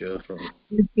 Sure.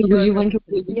 You want to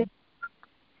play?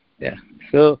 Yeah.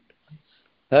 So,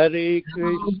 Hare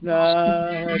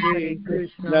Krishna,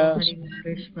 Krishna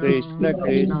Krishna,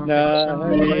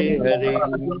 Hare Hare,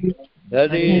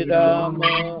 Hare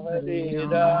Rama,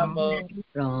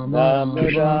 Rama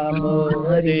Rama,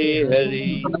 Hare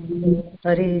Hare.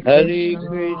 Hare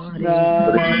Krishna,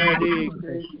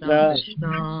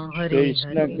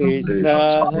 Krishna Krishna,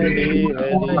 Hare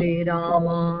Hare,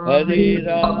 Hare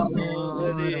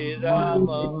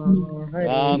Rama,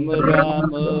 Rama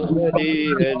Rama,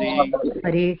 Hare Hare.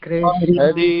 Hare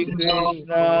Krishna,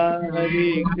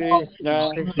 Krishna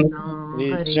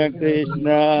Krishna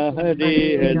Krishna,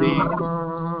 Hare Hare,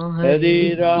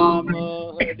 Hare Rama,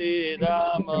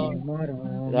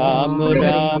 Rama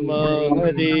Rama,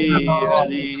 Hare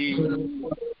Hare.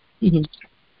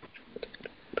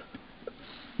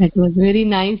 That was very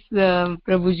nice,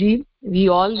 Prabhuji. We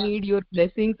all need your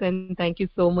blessings, and thank you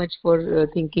so much for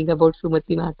thinking about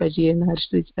Sumati Mataji and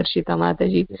Harshita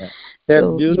Mataji. Yeah. They're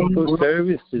beautiful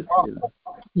services.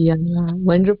 Yeah,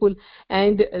 wonderful.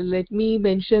 And let me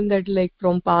mention that, like,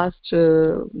 from past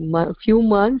few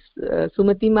months,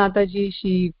 Sumati Mataji,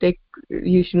 she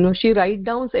write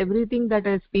down everything that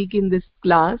I speak in this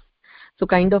class. So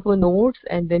kind of a notes,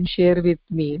 and then share with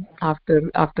me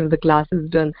after the class is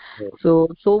done. So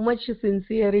much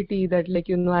sincerity that, like,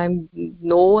 I'm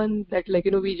no one that, like,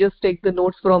 we just take the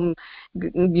notes from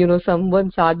someone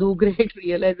sadhu great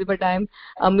realizer, but I'm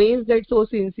amazed that so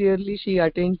sincerely she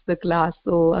attends the class.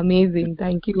 So amazing.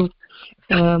 Thank you,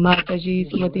 Mataji,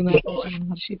 Sumati Mataji,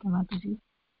 and Harshita Mataji.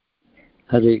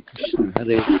 Hare Krishna,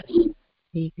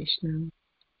 Hare Krishna.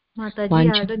 Mataji, I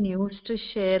had a news to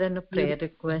share and a prayer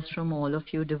request from all of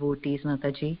you devotees,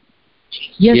 Mataji.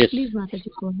 Yes. Please, Mataji,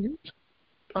 go ahead.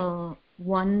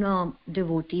 One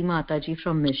devotee, Mataji,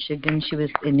 from Michigan, she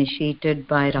was initiated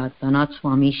by Ratnanath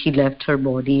Swami. She left her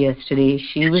body yesterday.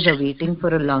 She was awaiting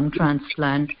for a lung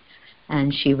transplant,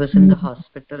 and she was in the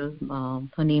hospital.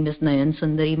 Her name is Nayan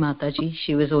Sundari Mataji.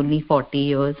 She was only 40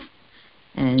 years,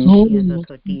 and she has a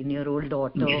 13-year-old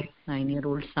daughter,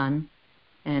 9-year-old son.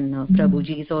 And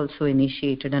Prabhuji is also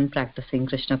initiated and practicing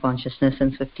Krishna consciousness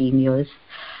since 15 years.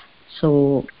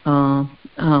 So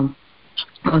in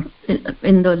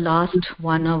the last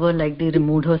 1 hour, like, they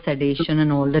removed her sedation,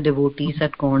 and all the devotees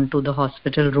had gone to the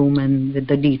hospital room and with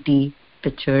the DT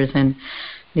pictures, and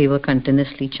they were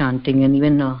continuously chanting. And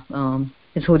even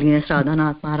His Holiness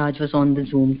Radhanath Maharaj was on the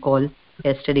Zoom call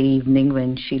yesterday evening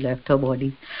when she left her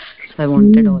body. So I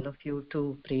wanted all of you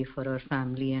to pray for her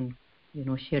family, and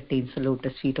she attains the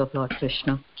lotus feet of Lord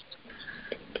Krishna.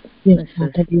 Yes,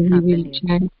 we will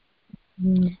chant.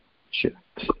 Sure.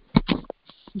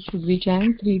 Should we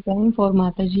chant 3 times for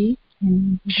Mataji?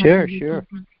 Sure.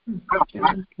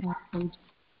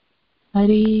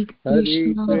 Hare Hare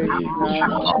Krishna, Krishna,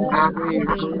 Hare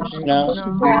Krishna,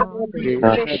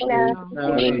 Krishna Krishna,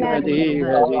 Hare Hare,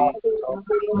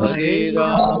 Hare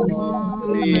Rama,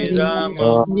 Hare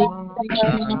Rama, Rama Rama,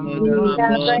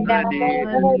 Hare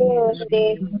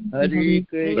Hare, Hare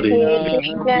Krishna, Hare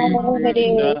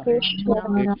Krishna, Krishna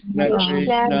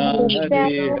Krishna,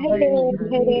 Hare Hare,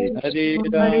 Hare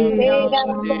Rama,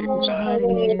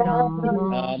 Hare Rama,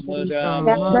 Rama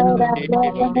Rama, Hare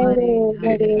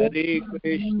Hare, Hare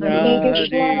Krishna, Hare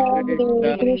Krishna,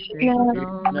 Krishna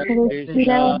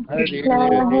Krishna,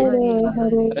 Hare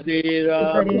Hare, Hare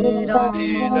Rama,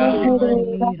 Hare Rama,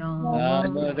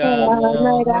 Rama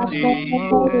Rama, Hare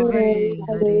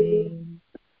Hare.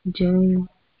 Jai.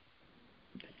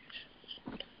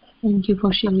 Thank you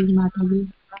for sharing, Mataji.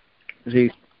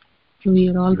 We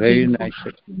are all Very praying nice.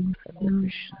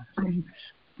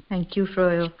 Thank you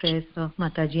for your prayers,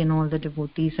 Mataji, and all the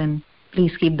devotees, and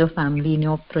please keep the family in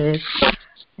your prayers.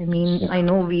 I mean, I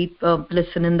know we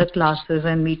listen in the classes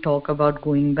and we talk about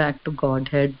going back to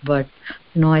Godhead, but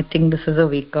I think this is a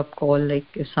wake-up call. Like,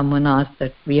 if someone asks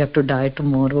that we have to die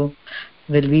tomorrow,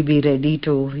 will we be ready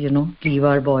to, leave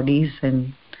our bodies?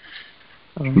 And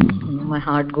my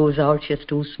heart goes out. She has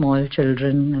 2 small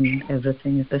children and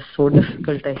everything. It is so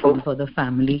difficult, I feel, for the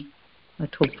family.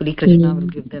 But hopefully Krishna will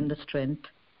give them the strength.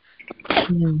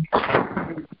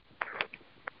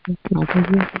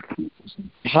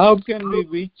 How can we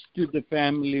reach to the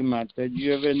family, Mata? Do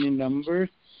you have any numbers?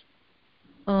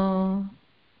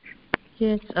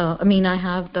 Yes. I mean, I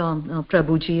have the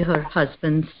Prabhuji, her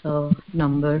husband's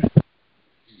number.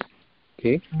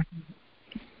 Okay.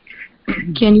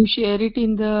 Can you share it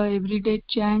in the everyday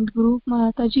chant group,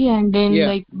 Mataji, and then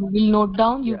we will note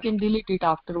down. You can delete it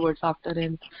afterwards after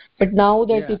him. But now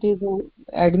that it is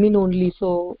admin only,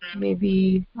 so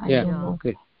maybe I don't know.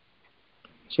 Okay.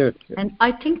 Sure. And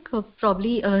I think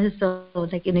probably his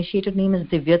initiated name is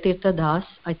Divya Tirtha Das.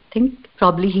 I think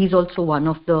probably he's also one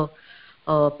of the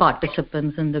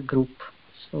participants in the group.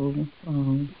 So.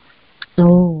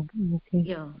 Okay.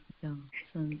 Yeah.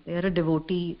 So they are a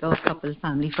devotee couple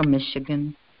family from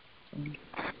Michigan. So.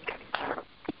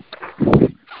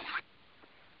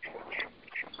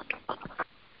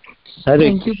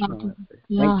 Thank you, Mataji.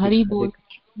 Yeah, Hari Bol.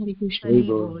 Hare Krishna.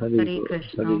 Hare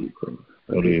Krishna.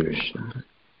 Hare Krishna.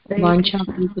 Vancha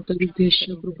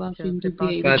Kalpatarubyascha Krupa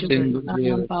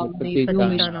Sindhubhyo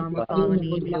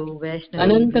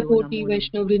Ananta Koti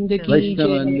Vaishnav Vrinda ki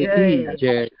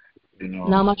jai.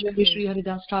 नामाचार्य Shri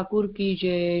Haridas Thakur की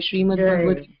जय, श्रीमद्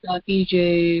भगवत गीता की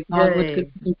जय, भागवत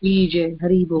कृष्ण की जय,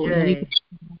 हरि बोल, हरे कृष्ण,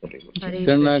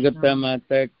 शरणागता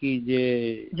माता की जय,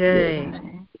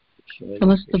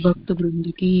 समस्त भक्त वृंद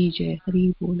की जय, हरि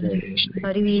बोल, हरे कृष्ण,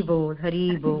 हरि बोल, हरि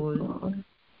बोल,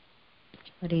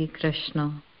 हरे कृष्ण.